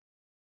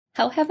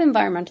 How have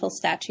environmental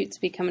statutes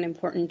become an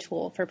important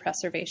tool for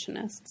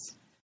preservationists?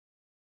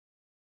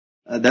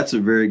 That's a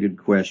very good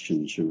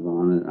question,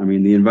 Siobhan. I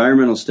mean, the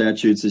environmental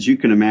statutes, as you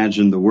can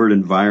imagine, the word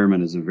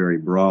environment is a very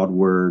broad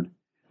word.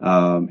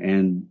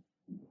 And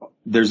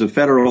there's a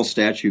federal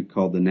statute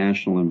called the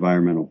National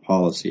Environmental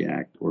Policy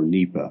Act, or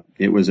NEPA.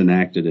 It was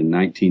enacted in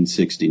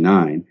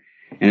 1969,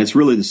 and it's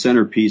really the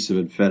centerpiece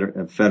of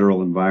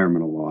federal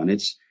environmental law. And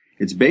it's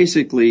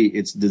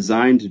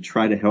designed to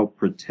try to help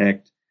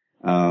protect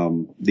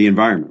the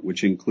environment,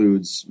 which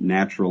includes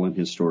natural and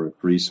historic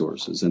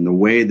resources. And the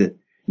way that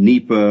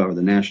NEPA, or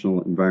the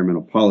National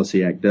Environmental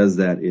Policy Act, does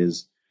that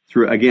is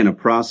through, again, a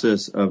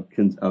process of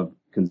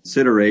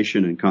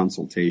consideration and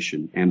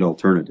consultation and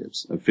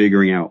alternatives, of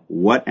figuring out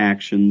what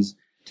actions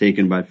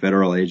taken by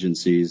federal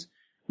agencies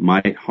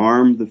might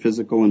harm the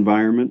physical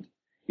environment,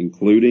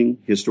 including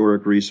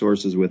historic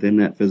resources within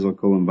that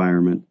physical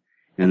environment,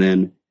 and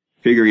then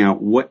figuring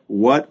out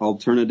what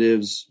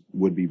alternatives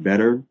would be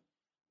better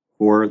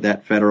for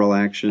that federal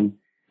action,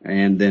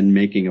 and then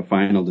making a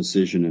final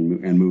decision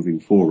and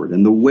moving forward.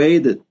 And the way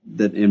that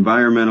the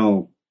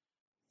environmental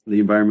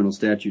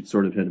statutes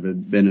sort of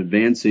had been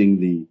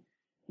advancing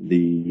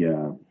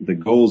the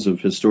goals of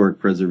historic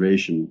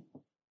preservation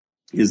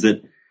is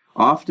that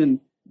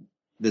often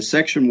the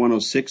Section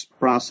 106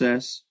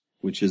 process,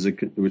 which is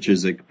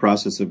a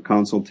process of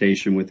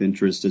consultation with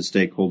interested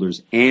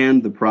stakeholders,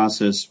 and the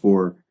process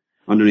for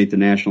underneath the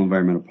National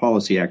Environmental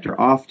Policy Act, are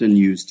often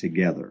used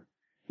together.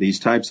 These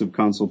types of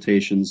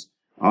consultations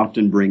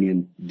often bring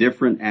in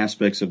different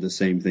aspects of the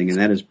same thing, and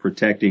that is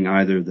protecting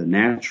either the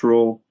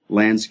natural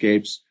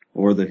landscapes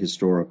or the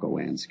historical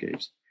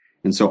landscapes.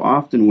 And so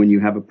often when you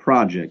have a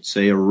project,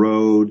 say a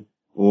road,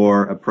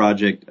 or a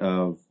project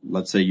of,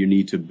 let's say you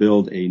need to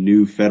build a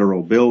new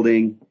federal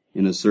building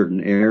in a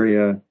certain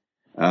area,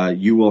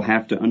 you will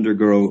have to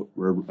undergo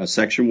a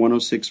Section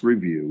 106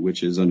 review,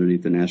 which is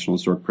underneath the National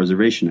Historic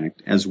Preservation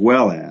Act, as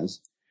well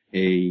as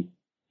a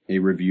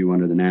review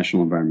under the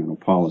National Environmental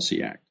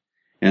Policy Act.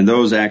 And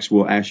those acts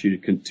will ask you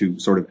to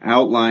sort of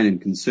outline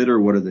and consider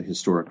what are the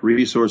historic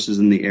resources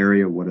in the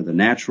area, what are the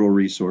natural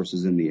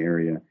resources in the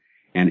area,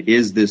 and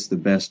is this the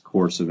best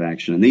course of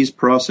action? And these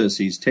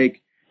processes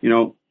take,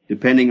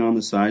 depending on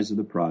the size of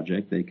the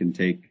project, they can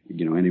take,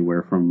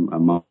 anywhere from a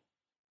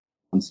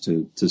month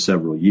to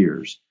several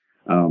years.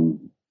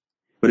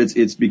 But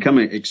it's become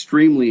an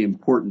extremely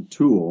important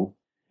tool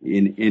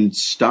in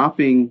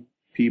stopping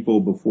people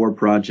before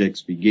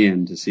projects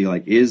begin to see,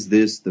 is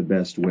this the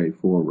best way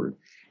forward?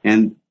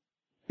 And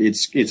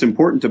it's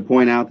important to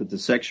point out that the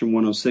Section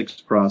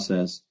 106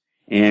 process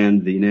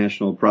and the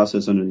national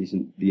process under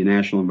the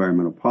National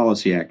Environmental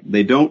Policy Act,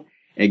 they don't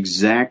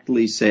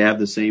exactly have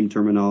the same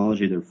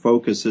terminology. Their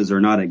focuses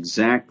are not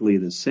exactly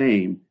the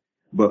same,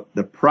 but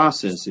the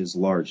process is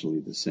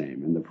largely the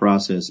same. And the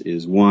process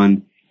is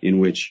one in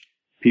which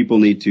people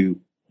need to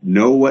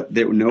know what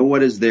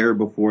is there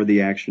before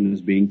the action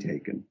is being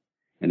taken,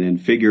 and then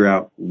figure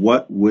out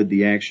what would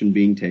the action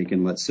being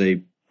taken, let's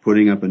say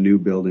putting up a new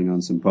building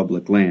on some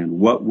public land,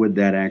 what would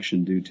that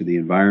action do to the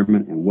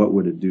environment, and what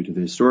would it do to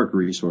the historic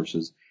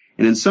resources?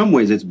 And in some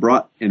ways, it's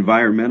brought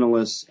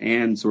environmentalists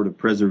and sort of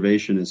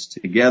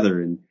preservationists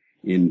together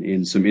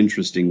in some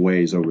interesting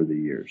ways over the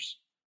years.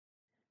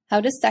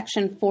 How does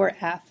Section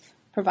 4F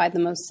provide the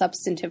most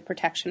substantive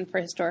protection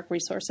for historic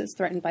resources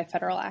threatened by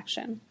federal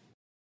action?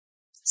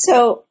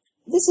 So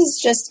this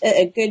is just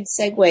a good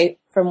segue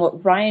from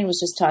what Ryan was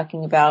just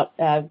talking about,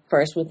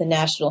 first with the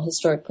National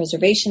Historic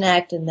Preservation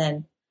Act, and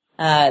then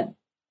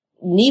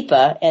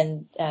NEPA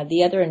and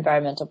the other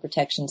environmental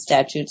protection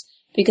statutes,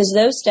 because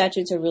those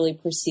statutes are really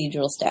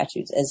procedural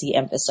statutes, as he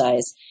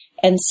emphasized.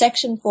 And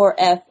Section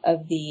 4F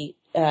of the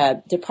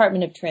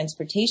Department of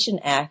Transportation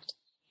Act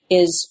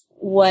is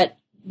what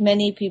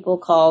many people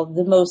call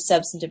the most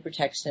substantive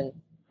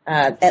protection,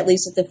 at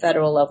least at the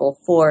federal level,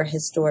 for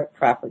historic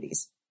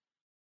properties.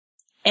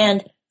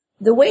 And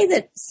the way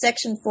that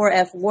Section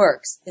 4F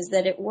works is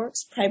that it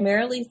works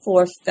primarily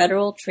for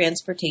federal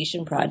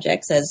transportation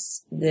projects,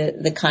 as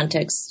the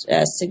context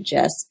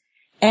suggests.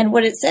 And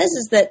what it says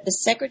is that the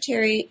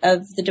Secretary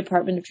of the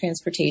Department of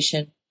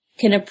Transportation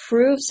can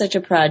approve such a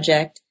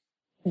project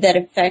that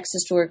affects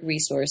historic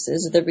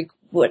resources.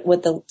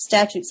 What the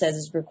statute says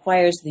is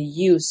requires the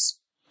use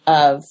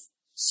of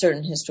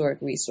certain historic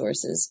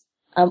resources,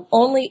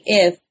 only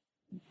if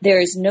there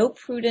is no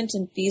prudent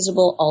and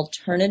feasible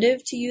alternative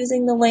to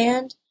using the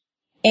land,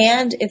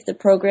 and if the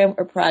program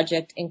or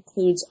project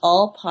includes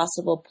all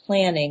possible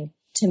planning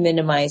to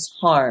minimize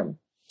harm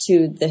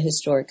to the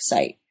historic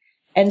site.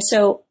 And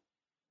so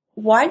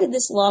why did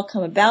this law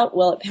come about?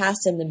 Well, it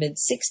passed in the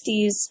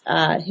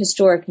mid-60s.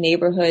 Historic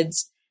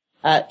neighborhoods,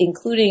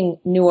 including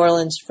New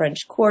Orleans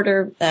French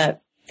Quarter,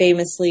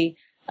 famously,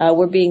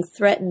 were being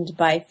threatened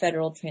by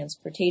federal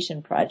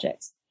transportation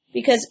projects.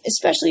 Because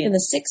especially in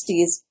the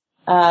 60s,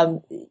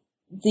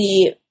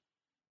 the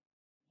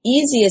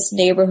easiest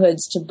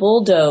neighborhoods to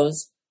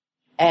bulldoze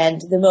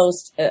and the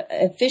most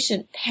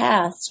efficient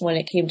paths when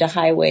it came to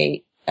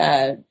highway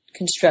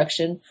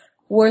construction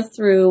were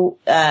through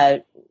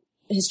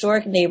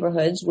historic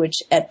neighborhoods,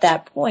 which at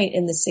that point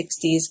in the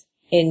 60s,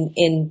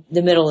 in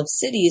the middle of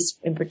cities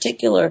in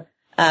particular,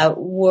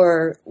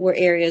 were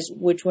areas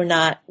which were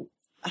not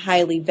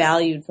highly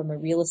valued from a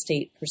real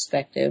estate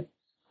perspective,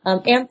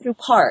 and through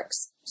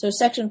parks. So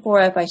Section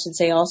 4F, I should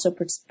say, also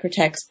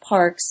protects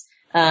parks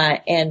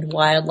and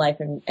wildlife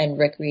and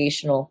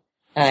recreational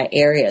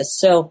areas.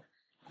 So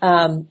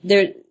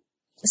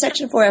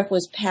Section 4F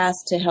was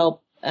passed to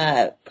help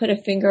put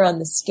a finger on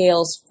the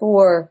scales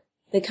for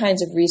the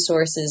kinds of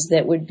resources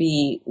that would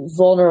be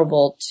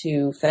vulnerable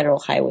to federal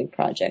highway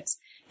projects.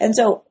 And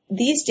so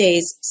these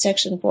days,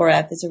 Section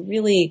 4F is a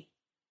really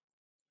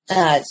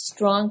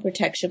strong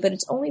protection, but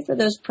it's only for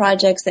those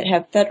projects that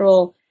have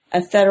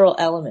a federal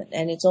element,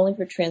 and it's only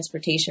for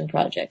transportation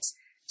projects.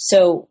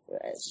 So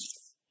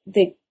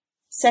the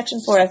Section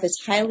 4F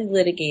is highly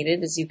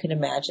litigated, as you can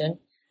imagine,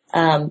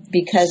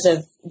 because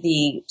of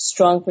the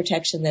strong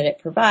protection that it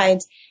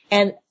provides.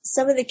 And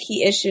some of the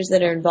key issues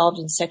that are involved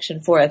in Section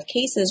 4F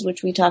cases,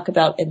 which we talk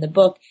about in the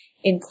book,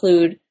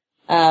 include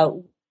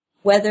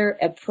whether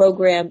a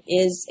program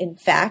is in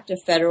fact a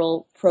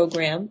federal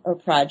program or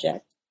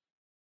project,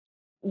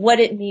 what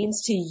it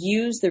means to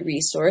use the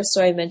resource.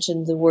 So I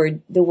mentioned the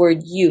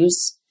word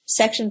use.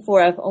 Section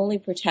 4F only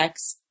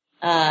protects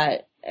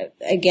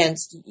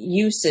against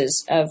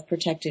uses of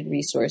protected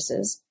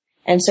resources.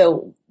 And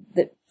so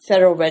the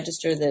Federal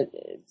Register, the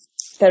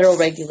federal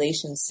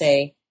regulations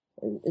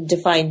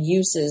define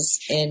uses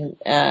in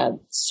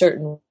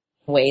certain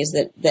ways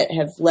that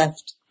have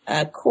left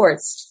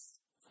courts,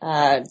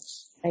 I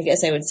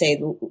guess I would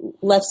say,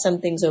 left some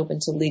things open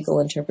to legal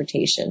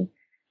interpretation.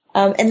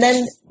 And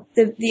then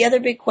the other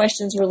big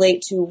questions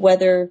relate to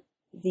whether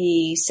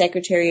the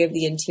Secretary of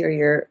the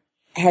Interior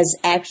has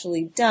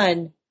actually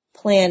done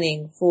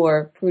planning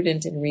for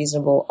prudent and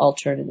reasonable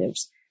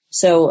alternatives.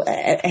 So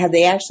have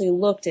they actually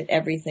looked at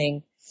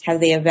everything? Have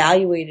they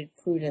evaluated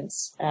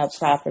prudence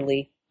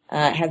properly?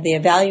 Have they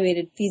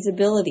evaluated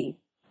feasibility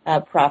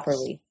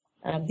properly?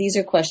 These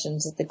are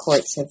questions that the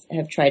courts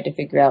have tried to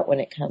figure out when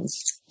it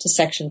comes to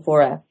Section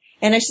 4F.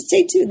 And I should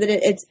say, too, that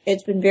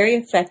it's been very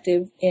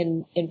effective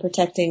in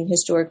protecting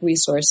historic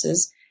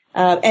resources.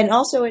 And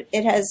also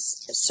it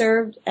has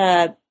served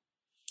as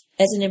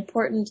an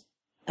important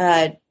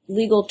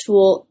legal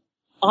tool,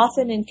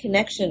 often in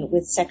connection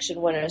with Section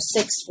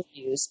 106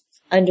 reviews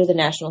under the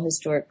National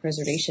Historic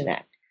Preservation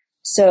Act.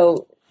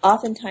 So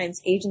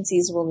oftentimes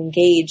agencies will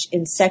engage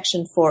in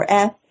Section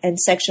 4F and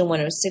Section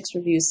 106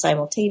 reviews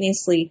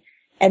simultaneously,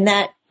 and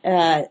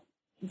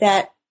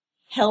that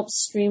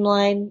helps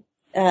streamline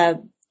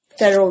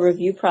federal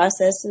review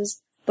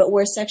processes, but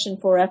where Section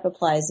 4F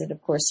applies, it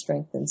of course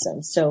strengthens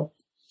them. So,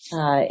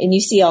 and you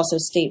see also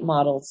state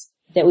models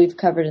that we've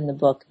covered in the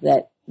book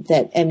that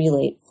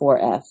emulate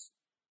 4F.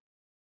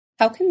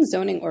 How can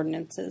zoning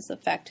ordinances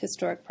affect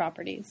historic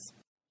properties?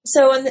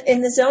 So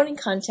in the zoning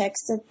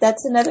context,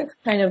 that's another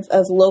kind of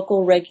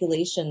local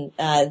regulation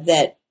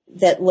that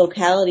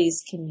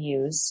localities can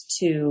use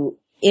to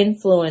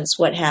influence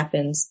what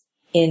happens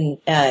in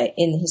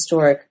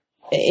historic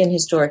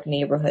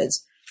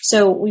neighborhoods.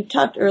 So we've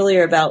talked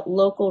earlier about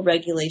local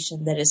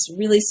regulation that is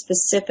really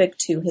specific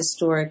to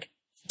historic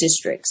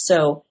districts.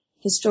 So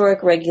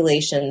historic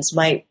regulations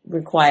might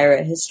require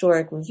a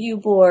historic review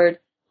board,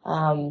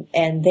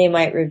 and they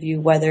might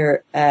review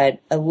whether a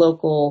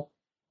local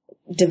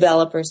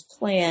developer's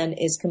plan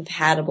is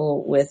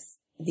compatible with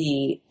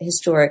the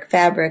historic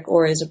fabric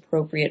or is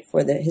appropriate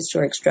for the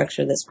historic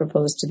structure that's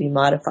proposed to be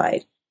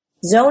modified.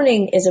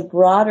 Zoning is a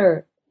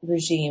broader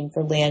regime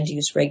for land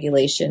use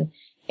regulation,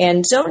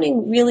 and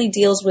zoning really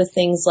deals with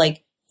things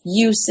like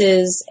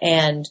uses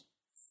and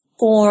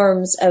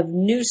forms of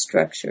new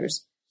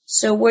structures.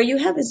 So where you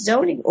have a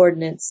zoning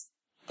ordinance,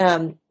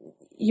 a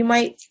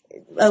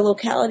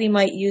locality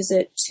might use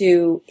it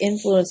to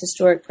influence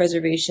historic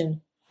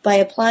preservation by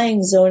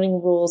applying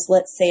zoning rules,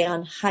 let's say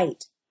on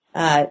height,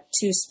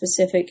 to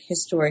specific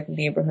historic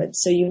neighborhoods.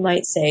 So you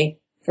might say,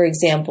 for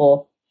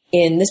example,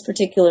 in this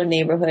particular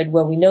neighborhood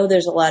where we know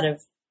there's a lot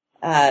of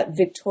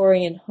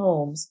Victorian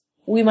homes,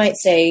 we might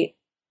say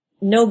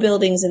no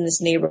buildings in this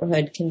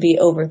neighborhood can be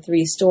over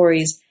 3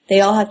 stories.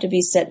 They all have to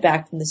be set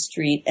back from the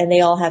street, and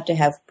they all have to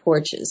have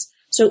porches.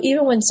 So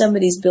even when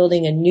somebody's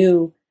building a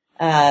new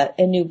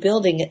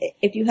building,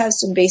 if you have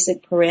some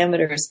basic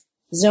parameters,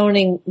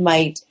 zoning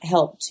might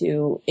help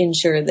to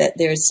ensure that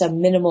there's some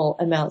minimal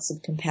amounts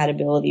of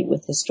compatibility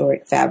with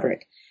historic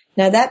fabric.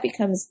 Now that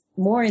becomes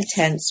more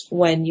intense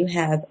when you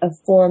have a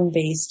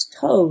form-based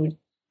code,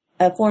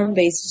 a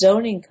form-based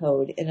zoning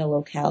code in a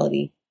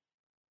locality.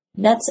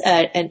 That's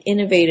an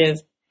innovative,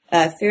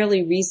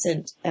 fairly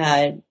recent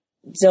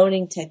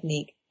zoning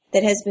technique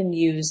that has been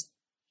used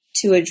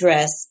to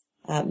address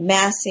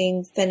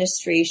massing,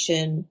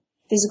 fenestration,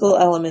 physical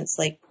elements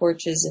like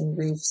porches and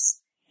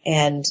roofs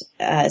and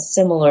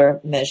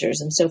similar measures.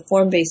 And so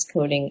form-based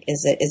coding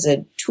is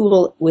a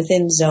tool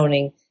within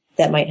zoning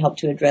that might help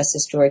to address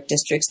historic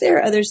districts. There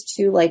are others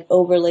too, like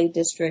overlay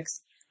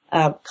districts,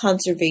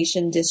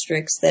 conservation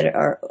districts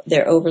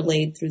they're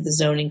overlaid through the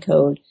zoning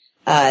code.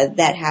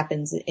 That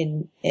happens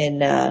in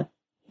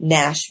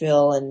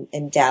Nashville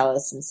and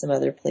Dallas and some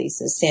other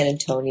places, San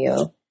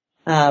Antonio.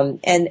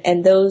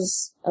 And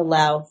those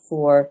allow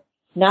for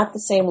not the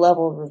same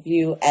level of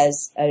review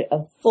as a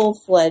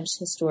full-fledged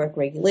historic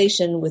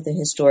regulation with a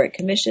historic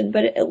commission,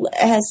 but it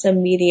has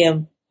some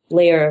medium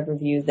layer of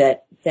review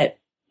that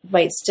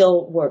might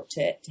still work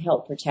to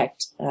help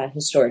protect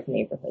historic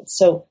neighborhoods.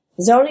 So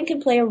zoning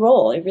can play a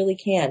role, it really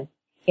can,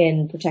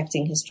 in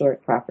protecting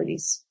historic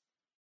properties.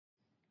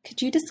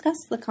 Could you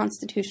discuss the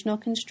constitutional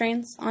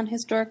constraints on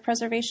historic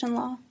preservation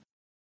law?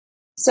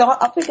 So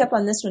I'll pick up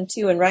on this one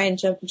too, and Ryan,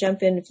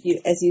 jump in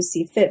as you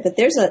see fit. But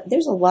there's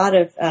a lot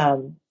of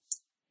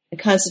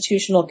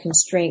constitutional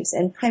constraints,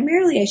 and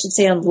primarily, I should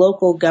say, on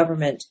local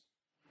government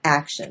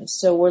action.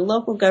 So where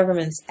local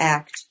governments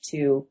act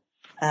to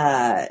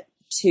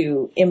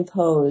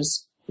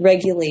impose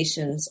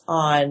regulations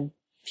on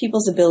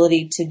people's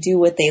ability to do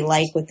what they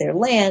like with their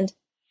land,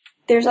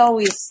 there's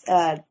always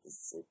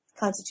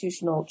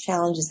constitutional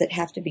challenges that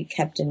have to be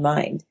kept in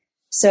mind.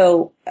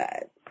 So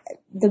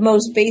the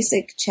most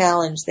basic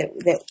challenge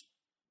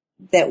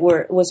that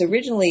was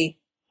originally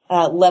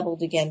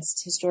leveled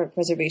against historic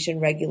preservation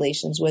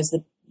regulations was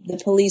the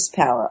police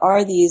power.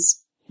 Are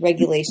these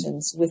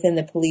regulations within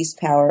the police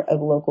power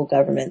of local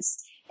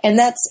governments? And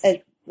that's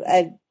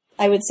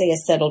I would say a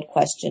settled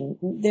question.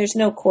 There's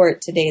no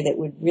court today that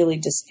would really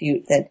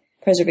dispute that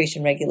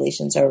preservation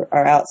regulations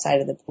are outside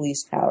of the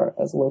police power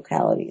of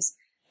localities.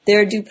 There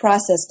are due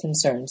process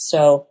concerns.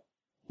 So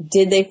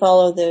did they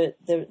follow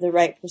the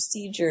right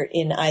procedure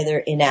in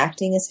either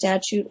enacting a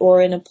statute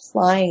or in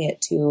applying it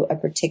to a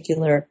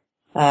particular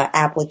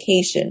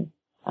application?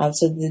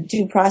 So the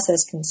due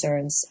process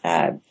concerns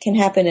can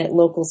happen at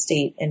local,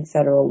 state, and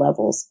federal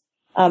levels.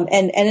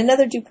 And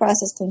another due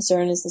process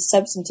concern is the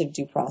substantive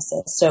due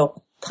process.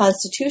 So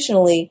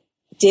constitutionally,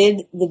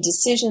 did the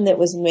decision that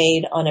was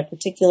made on a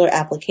particular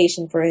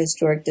application for a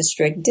historic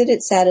district, did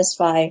it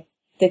satisfy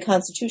the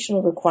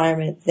constitutional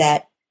requirement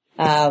that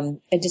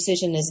a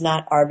decision is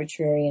not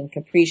arbitrary and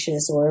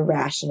capricious or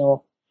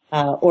irrational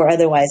or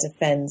otherwise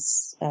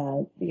offends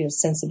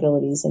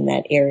sensibilities in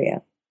that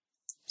area?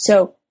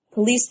 So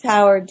police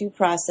power, due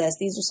process,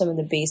 these are some of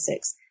the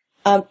basics.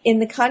 In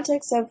the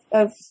context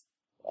of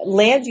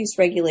land use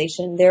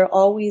regulation, there are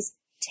always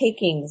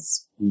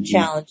takings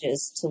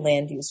challenges to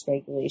land use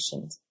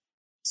regulations.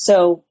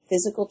 So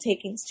physical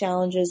takings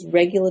challenges,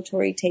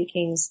 regulatory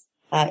takings,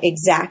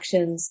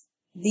 exactions,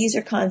 these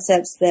are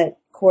concepts that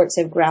courts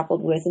have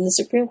grappled with. And the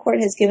Supreme Court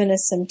has given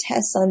us some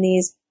tests on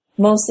these,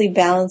 mostly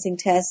balancing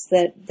tests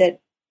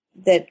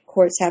that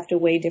courts have to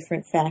weigh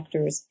different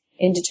factors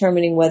in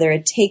determining whether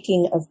a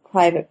taking of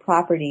private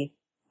property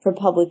for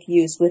public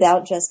use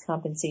without just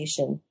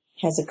compensation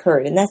has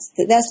occurred. And that's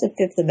the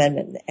Fifth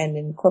Amendment and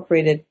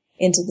incorporated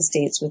into the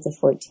states with the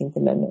 14th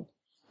Amendment.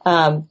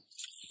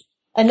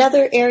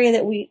 Another area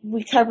that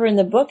we cover in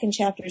the book in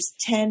chapters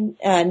 9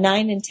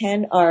 and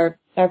 10 are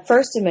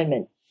First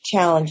Amendment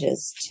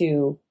challenges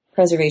to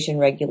preservation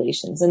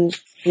regulations. And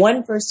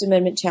one First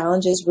Amendment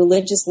challenge is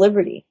religious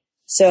liberty.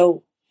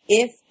 So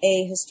if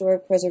a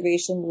historic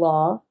preservation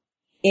law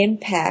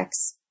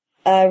impacts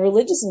a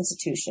religious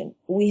institution,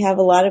 we have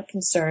a lot of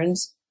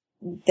concerns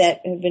that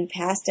have been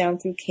passed down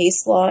through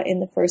case law in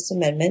the First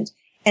Amendment.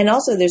 And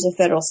also there's a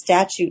federal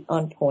statute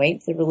on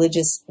point, the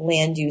Religious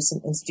Land Use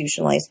and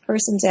Institutionalized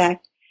Persons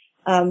Act,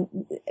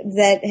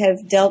 that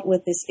have dealt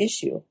with this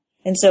issue.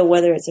 And so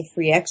whether it's a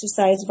free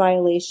exercise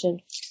violation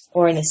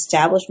or an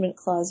establishment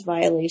clause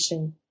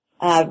violation,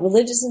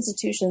 religious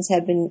institutions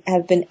have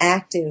been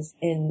active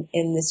in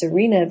this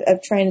arena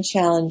of trying to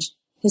challenge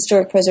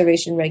historic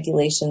preservation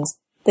regulations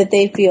that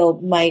they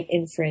feel might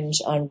infringe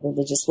on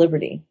religious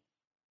liberty.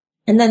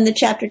 And then the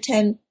chapter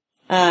 10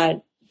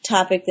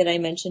 topic that I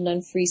mentioned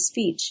on free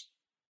speech.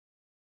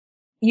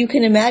 You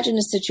can imagine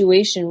a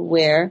situation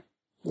where,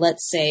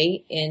 let's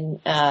say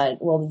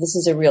this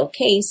is a real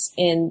case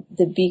in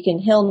the Beacon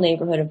Hill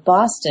neighborhood of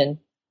Boston,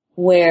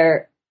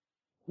 where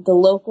the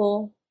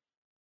local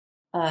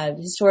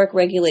historic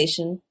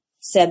regulation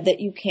said that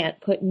you can't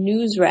put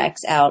news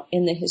racks out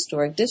in the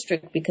historic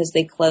district because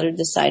they cluttered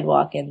the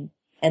sidewalk and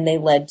they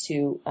led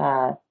to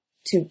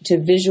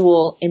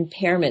visual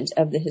impairment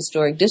of the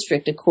historic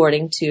district,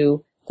 according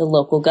to the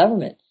local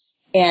government.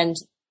 And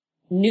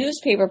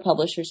newspaper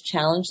publishers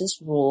challenged this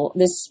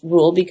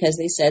rule because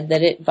they said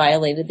that it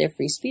violated their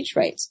free speech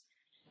rights.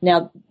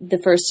 Now, the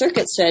First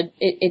Circuit said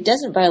it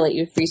doesn't violate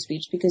your free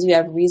speech because you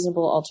have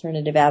reasonable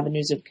alternative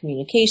avenues of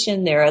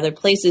communication. There are other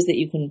places that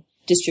you can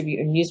distribute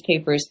your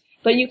newspapers,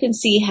 but you can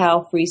see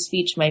how free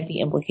speech might be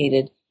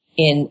implicated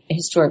in a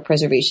historic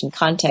preservation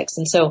context.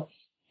 And so,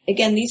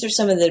 again, these are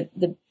some of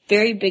the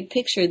very big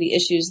picture, the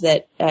issues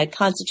that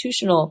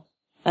constitutional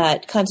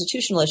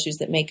issues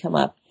that may come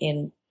up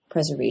in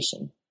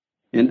preservation.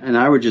 And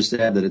I would just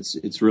add that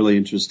it's really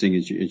interesting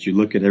as you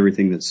look at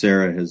everything that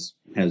Sarah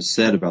has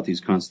said about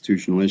these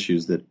constitutional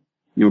issues, that,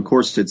 of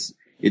course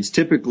it's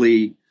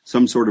typically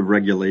some sort of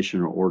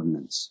regulation or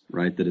ordinance,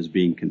 right, that is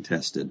being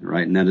contested,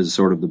 right? And that is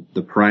sort of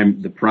the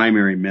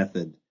primary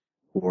method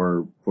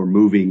for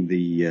moving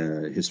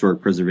the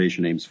historic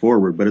preservation aims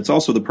forward. But it's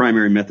also the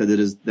primary method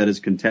that is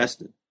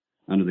contested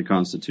under the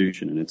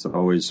Constitution. And it's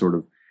always sort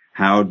of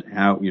how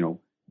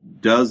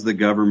does the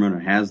government or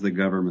has the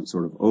government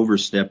sort of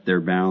overstepped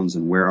their bounds,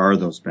 and where are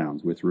those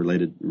bounds with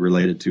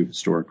related to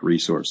historic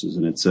resources?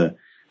 And it's a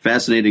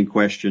fascinating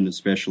question,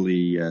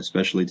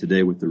 especially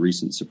today with the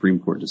recent Supreme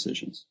Court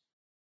decisions.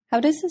 How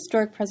does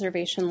historic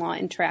preservation law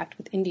interact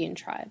with Indian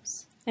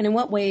tribes? And in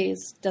what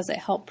ways does it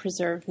help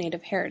preserve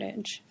Native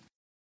heritage?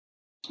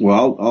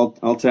 Well,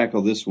 I'll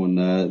tackle this one.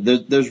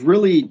 There's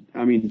really,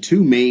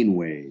 two main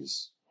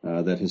ways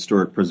that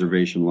historic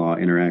preservation law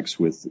interacts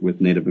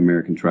with Native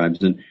American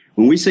tribes. And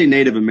when we say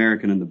Native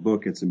American in the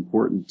book, it's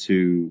important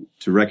to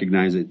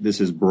recognize that this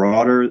is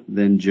broader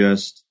than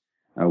just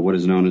what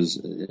is known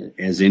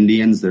as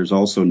Indians. There's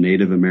also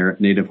Native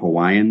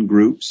Hawaiian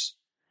groups,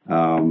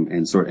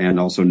 and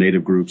also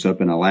Native groups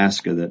up in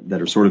Alaska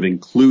that are sort of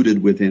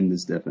included within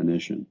this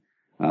definition.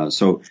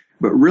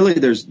 But really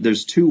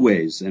there's two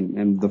ways,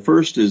 and the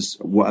first is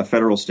a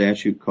federal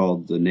statute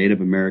called the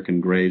Native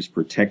American Graves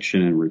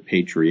Protection and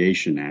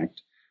Repatriation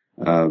Act.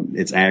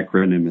 Its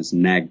acronym is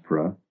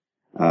NAGPRA.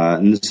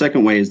 And the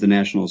second way is the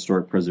National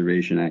Historic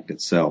Preservation Act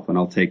itself, and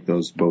I'll take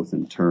those both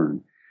in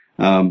turn.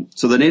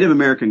 So the Native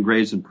American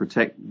Graves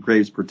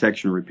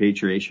Protection and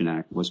Repatriation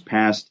Act was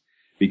passed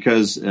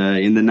because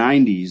in the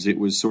 90s it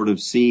was sort of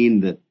seen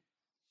that,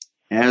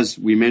 as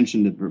we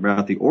mentioned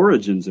about the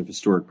origins of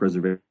historic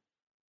preservation,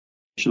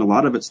 a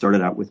lot of it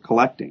started out with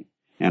collecting.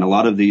 And a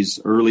lot of these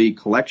early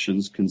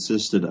collections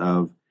consisted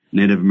of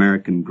Native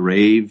American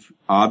grave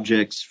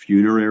objects,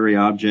 funerary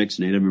objects,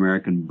 Native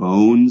American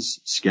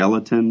bones,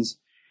 skeletons.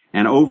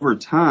 And over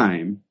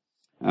time,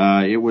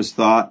 it was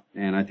thought,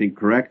 and I think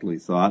correctly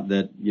thought,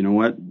 that,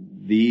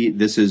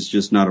 this is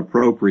just not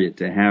appropriate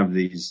to have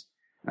these,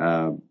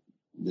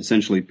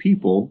 essentially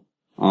people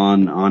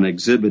on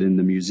exhibit in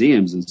the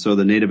museums. And so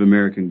the Native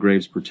American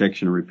Graves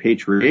Protection and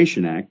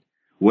Repatriation Act,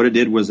 what it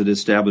did was it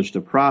established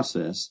a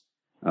process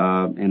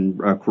and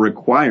a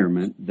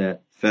requirement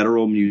that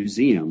federal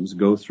museums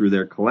go through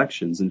their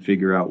collections and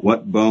figure out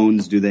what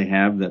bones do they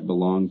have that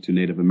belong to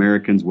Native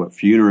Americans, what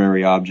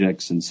funerary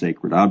objects and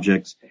sacred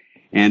objects,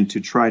 and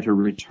to try to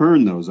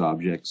return those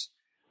objects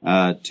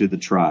to the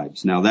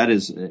tribes. Now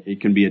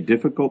it can be a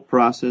difficult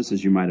process,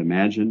 as you might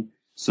imagine.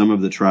 Some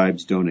of the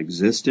tribes don't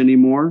exist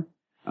anymore.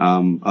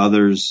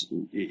 Others,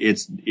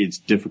 it's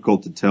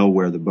difficult to tell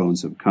where the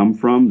bones have come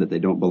from, that they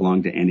don't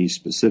belong to any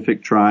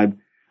specific tribe.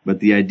 But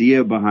the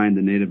idea behind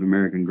the Native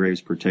American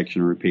Graves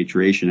Protection and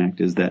Repatriation Act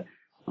is that,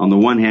 on the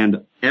one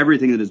hand,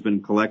 everything that has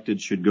been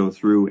collected should go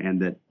through,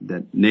 and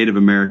that Native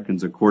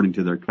Americans, according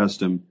to their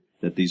custom,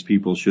 that these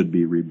people should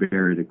be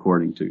reburied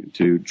according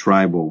to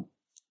tribal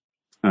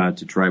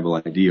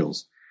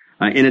ideals.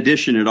 In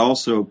addition, it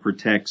also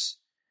protects,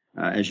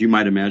 as you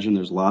might imagine,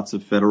 there's lots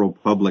of federal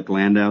public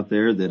land out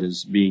there that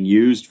is being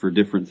used for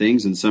different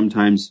things, and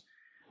sometimes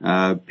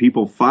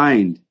people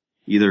find,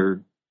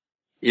 either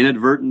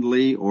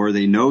inadvertently or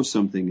they know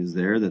something is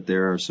there, that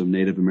there are some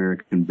Native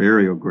American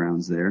burial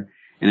grounds there,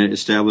 and it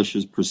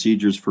establishes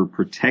procedures for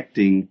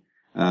protecting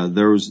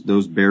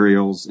those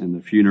burials and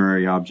the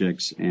funerary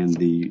objects and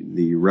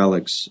the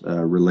relics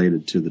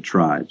related to the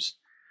tribes.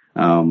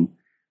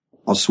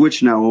 I'll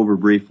switch now over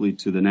briefly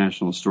to the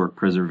National Historic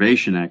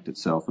Preservation Act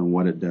itself and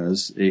what it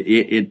does.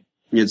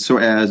 It's so,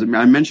 as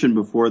I mentioned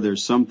before,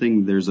 there's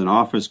an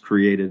office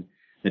created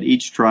that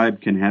each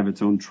tribe can have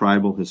its own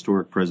tribal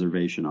historic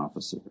preservation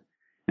officer.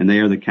 And they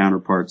are the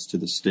counterparts to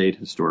the state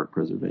historic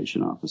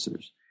preservation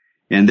officers.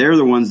 And they're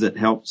the ones that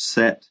help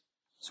set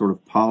sort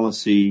of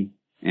policy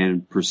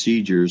and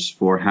procedures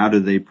for how do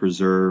they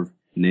preserve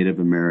Native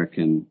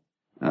American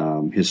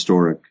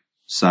historic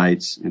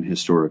sites and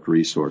historic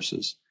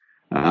resources.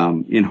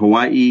 In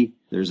Hawaii,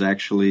 there's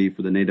actually,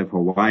 for the Native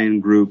Hawaiian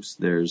groups,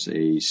 there's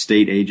a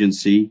state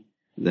agency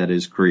that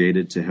is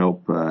created to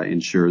help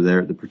ensure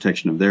the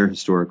protection of their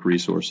historic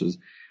resources.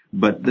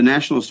 But the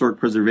National Historic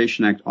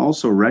Preservation Act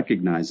also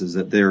recognizes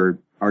that there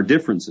are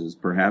differences,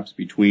 perhaps,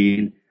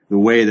 between the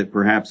way that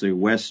perhaps a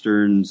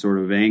Western sort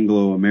of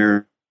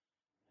Anglo-American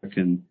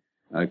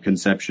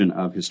conception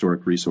of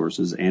historic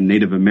resources and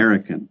Native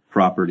American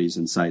properties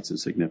and sites of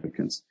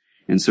significance.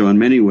 And so in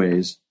many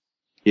ways,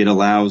 it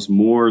allows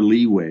more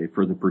leeway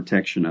for the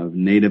protection of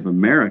Native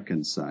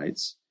American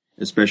sites,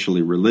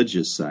 especially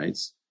religious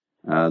sites,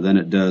 than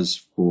it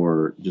does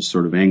for just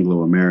sort of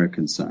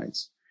Anglo-American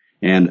sites.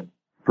 And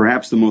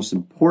perhaps the most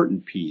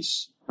important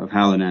piece of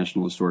how the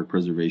National Historic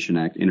Preservation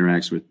Act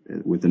interacts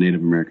with the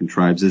Native American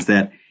tribes is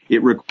that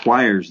it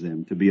requires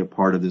them to be a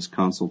part of this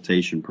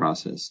consultation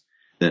process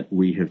that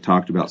we have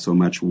talked about so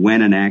much,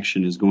 when an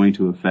action is going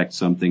to affect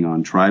something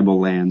on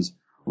tribal lands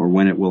or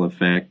when it will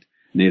affect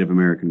Native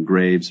American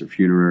graves or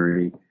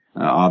funerary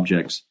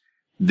objects.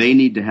 they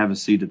need to have a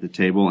seat at the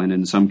table, and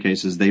in some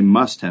cases they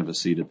must have a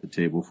seat at the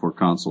table for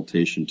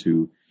consultation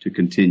to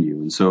continue.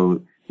 And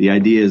so the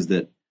idea is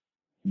that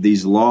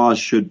these laws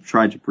should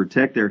try to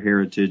protect their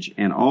heritage,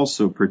 and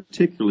also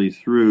particularly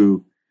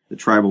through the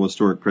tribal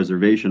historic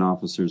preservation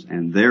officers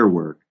and their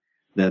work,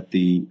 that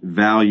the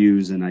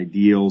values and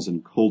ideals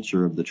and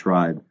culture of the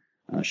tribe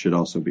should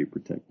also be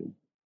protected.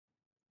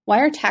 Why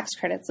are tax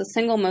credits the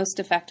single most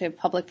effective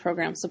public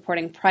program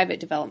supporting private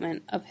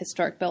development of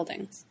historic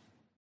buildings?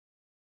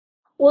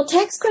 Well,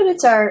 tax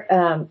credits are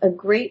a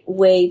great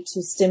way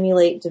to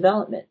stimulate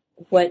development.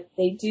 What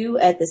they do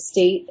at the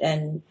state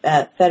and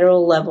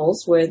federal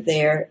levels where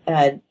they're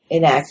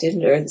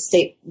enacted, or the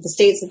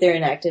states that they're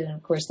enacted, and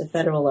of course the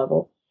federal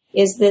level,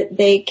 is that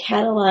they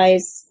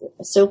catalyze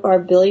so far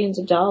billions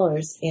of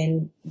dollars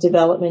in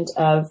development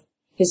of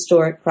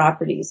historic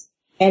properties.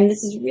 And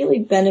this has really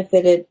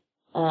benefited,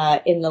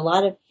 in a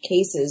lot of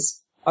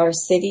cases, our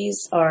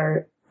cities,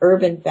 our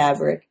urban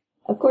fabric.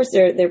 Of course,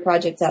 there are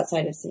projects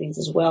outside of cities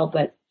as well,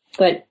 but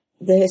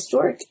the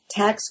historic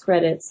tax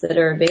credits that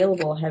are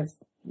available have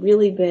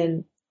really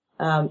been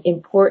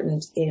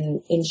important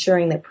in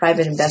ensuring that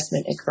private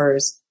investment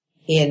occurs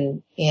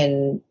in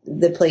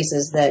the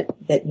places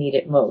that need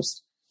it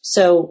most.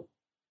 So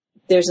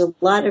there's a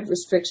lot of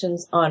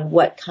restrictions on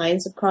what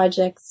kinds of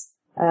projects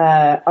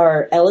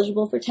are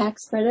eligible for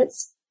tax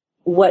credits.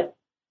 What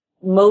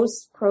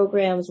most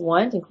programs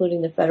want,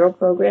 including the federal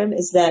program,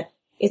 is that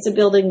it's a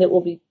building that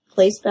will be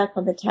placed back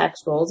on the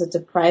tax rolls. It's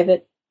a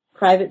private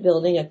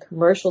building, a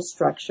commercial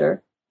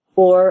structure,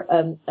 or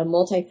a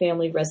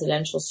multifamily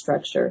residential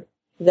structure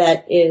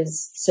that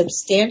is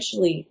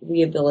substantially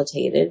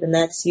rehabilitated, and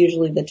that's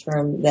usually the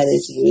term that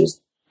is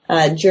used,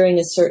 during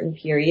a certain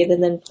period,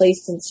 and then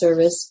placed in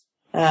service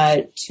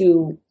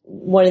to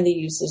one of the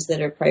uses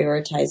that are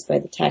prioritized by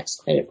the tax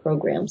credit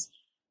programs.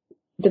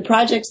 The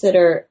projects that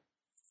are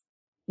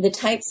the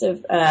types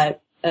of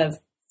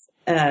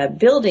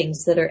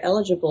buildings that are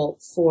eligible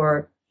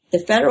for the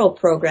federal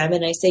program,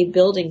 and I say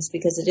buildings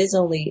because it is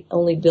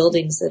only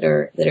buildings that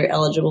are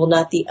eligible,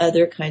 not the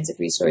other kinds of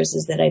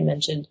resources that I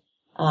mentioned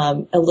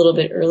a little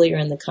bit earlier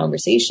in the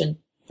conversation.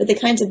 But the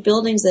kinds of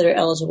buildings that are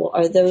eligible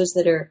are those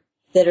that are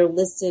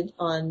listed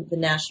on the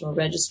National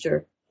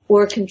Register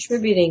or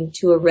contributing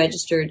to a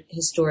registered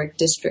historic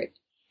district.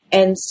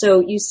 And so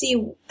you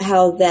see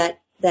how that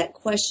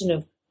question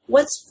of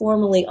what's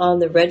formally on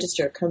the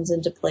register comes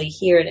into play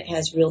here, and it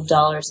has real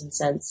dollars and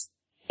cents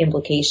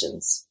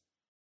implications.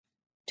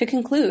 To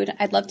conclude,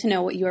 I'd love to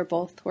know what you are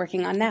both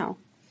working on now.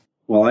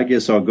 Well, I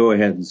guess I'll go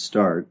ahead and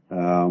start.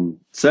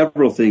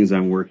 Several things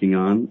I'm working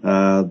on.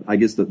 I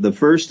guess the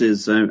first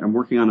is I'm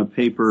working on a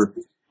paper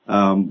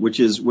which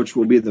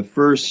will be the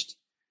first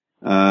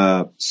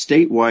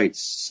statewide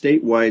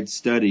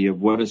study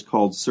of what is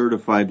called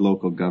certified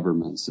local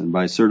governments. And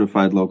by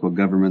certified local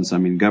governments, I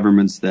mean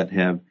governments that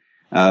have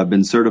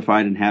been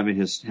certified and have a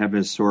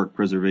historic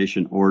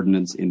preservation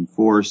ordinance in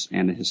force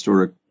and a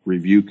historic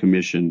review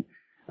commission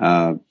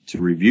to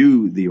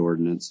review the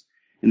ordinance.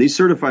 And these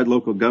certified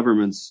local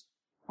governments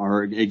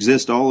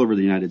exist all over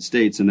the United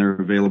States, and they're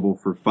available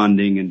for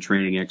funding and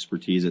training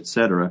expertise,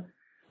 etc.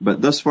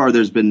 But thus far,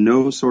 there's been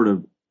no sort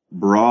of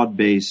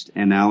broad-based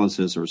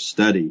analysis or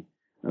study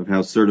of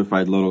how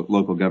certified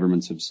local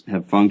governments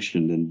have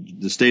functioned. And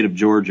the state of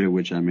Georgia,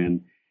 which I'm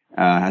in,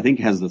 I think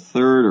has the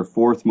third or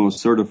fourth most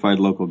certified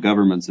local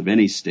governments of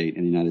any state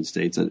in the United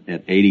States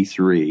at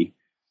 83.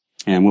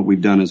 And what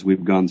we've done is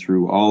we've gone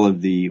through all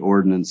of the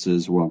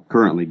ordinances,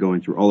 currently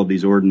going through all of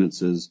these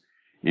ordinances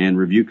and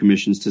review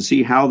commissions to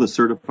see how the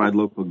certified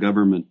local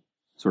government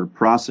sort of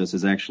process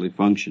is actually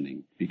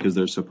functioning, because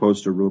they're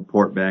supposed to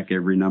report back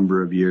every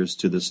number of years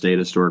to the state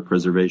historic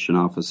preservation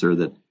officer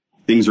that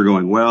things are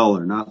going well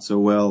or not so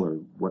well, or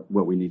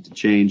what we need to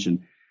change. And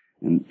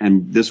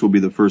this will be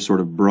the first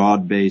sort of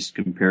broad-based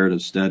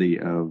comparative study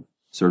of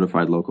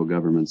certified local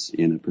governments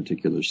in a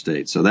particular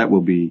state. So that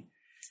will be,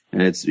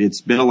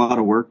 it's been a lot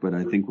of work, but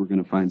I think we're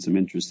going to find some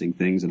interesting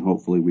things, and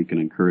hopefully we can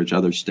encourage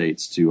other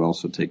states to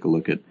also take a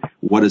look at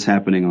what is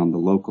happening on the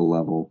local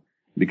level,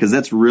 because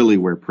that's really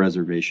where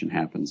preservation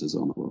happens, is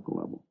on the local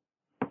level.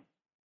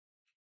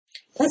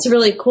 That's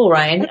really cool,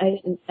 Ryan.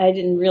 I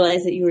didn't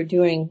realize that you were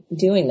doing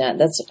that.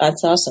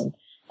 That's awesome.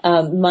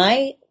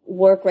 My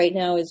work right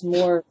now is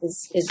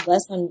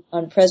less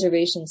on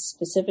preservation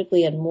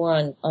specifically and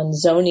more on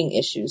zoning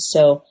issues.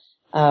 So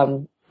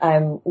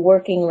I'm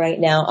working right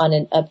now on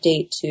an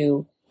update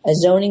to a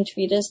zoning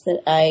treatise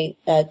that I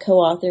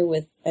co-author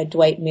with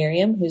Dwight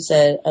Merriam, who's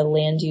a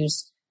land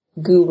use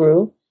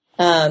guru.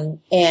 And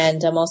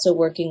I'm also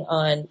working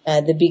on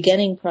the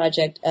beginning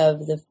project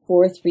of the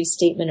fourth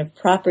restatement of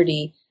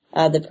property,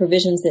 the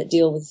provisions that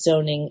deal with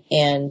zoning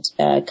and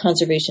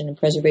conservation and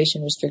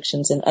preservation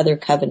restrictions and other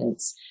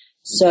covenants.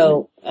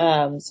 So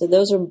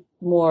those are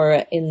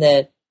more in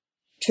the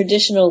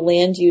traditional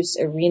land use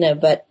arena,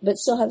 but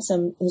still have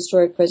some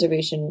historic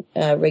preservation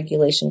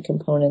regulation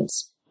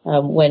components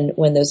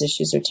when those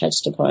issues are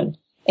touched upon.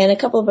 And a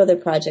couple of other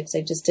projects.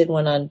 I just did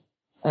one on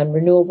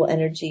renewable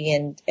energy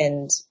and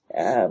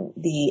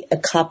the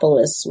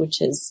Ecopolis,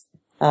 which is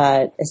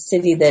a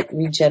city that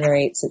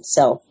regenerates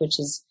itself, which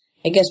is,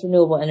 I guess,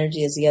 renewable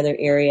energy is the other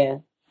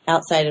area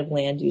outside of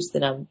land use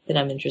that I'm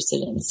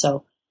interested in.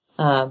 So,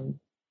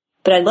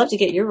 but I'd love to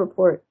get your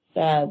report,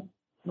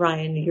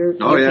 Ryan,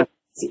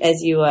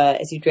 as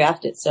you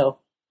draft it. So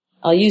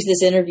I'll use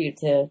this interview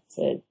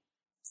to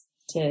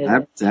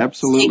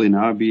absolutely.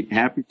 Now I'd be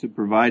happy to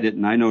provide it.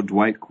 And I know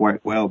Dwight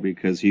quite well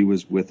because he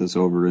was with us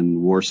over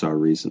in Warsaw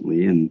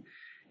recently, and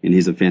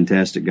he's a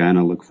fantastic guy, and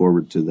I look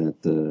forward to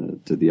that,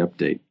 to the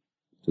update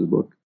to the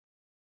book.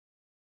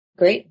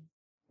 Great.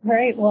 All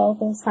right. Well,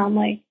 those sound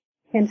like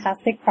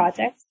fantastic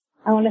projects.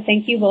 I want to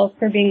thank you both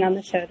for being on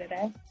the show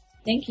today.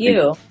 Thank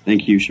you.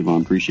 Thank you,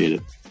 Siobhan. Appreciate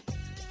it.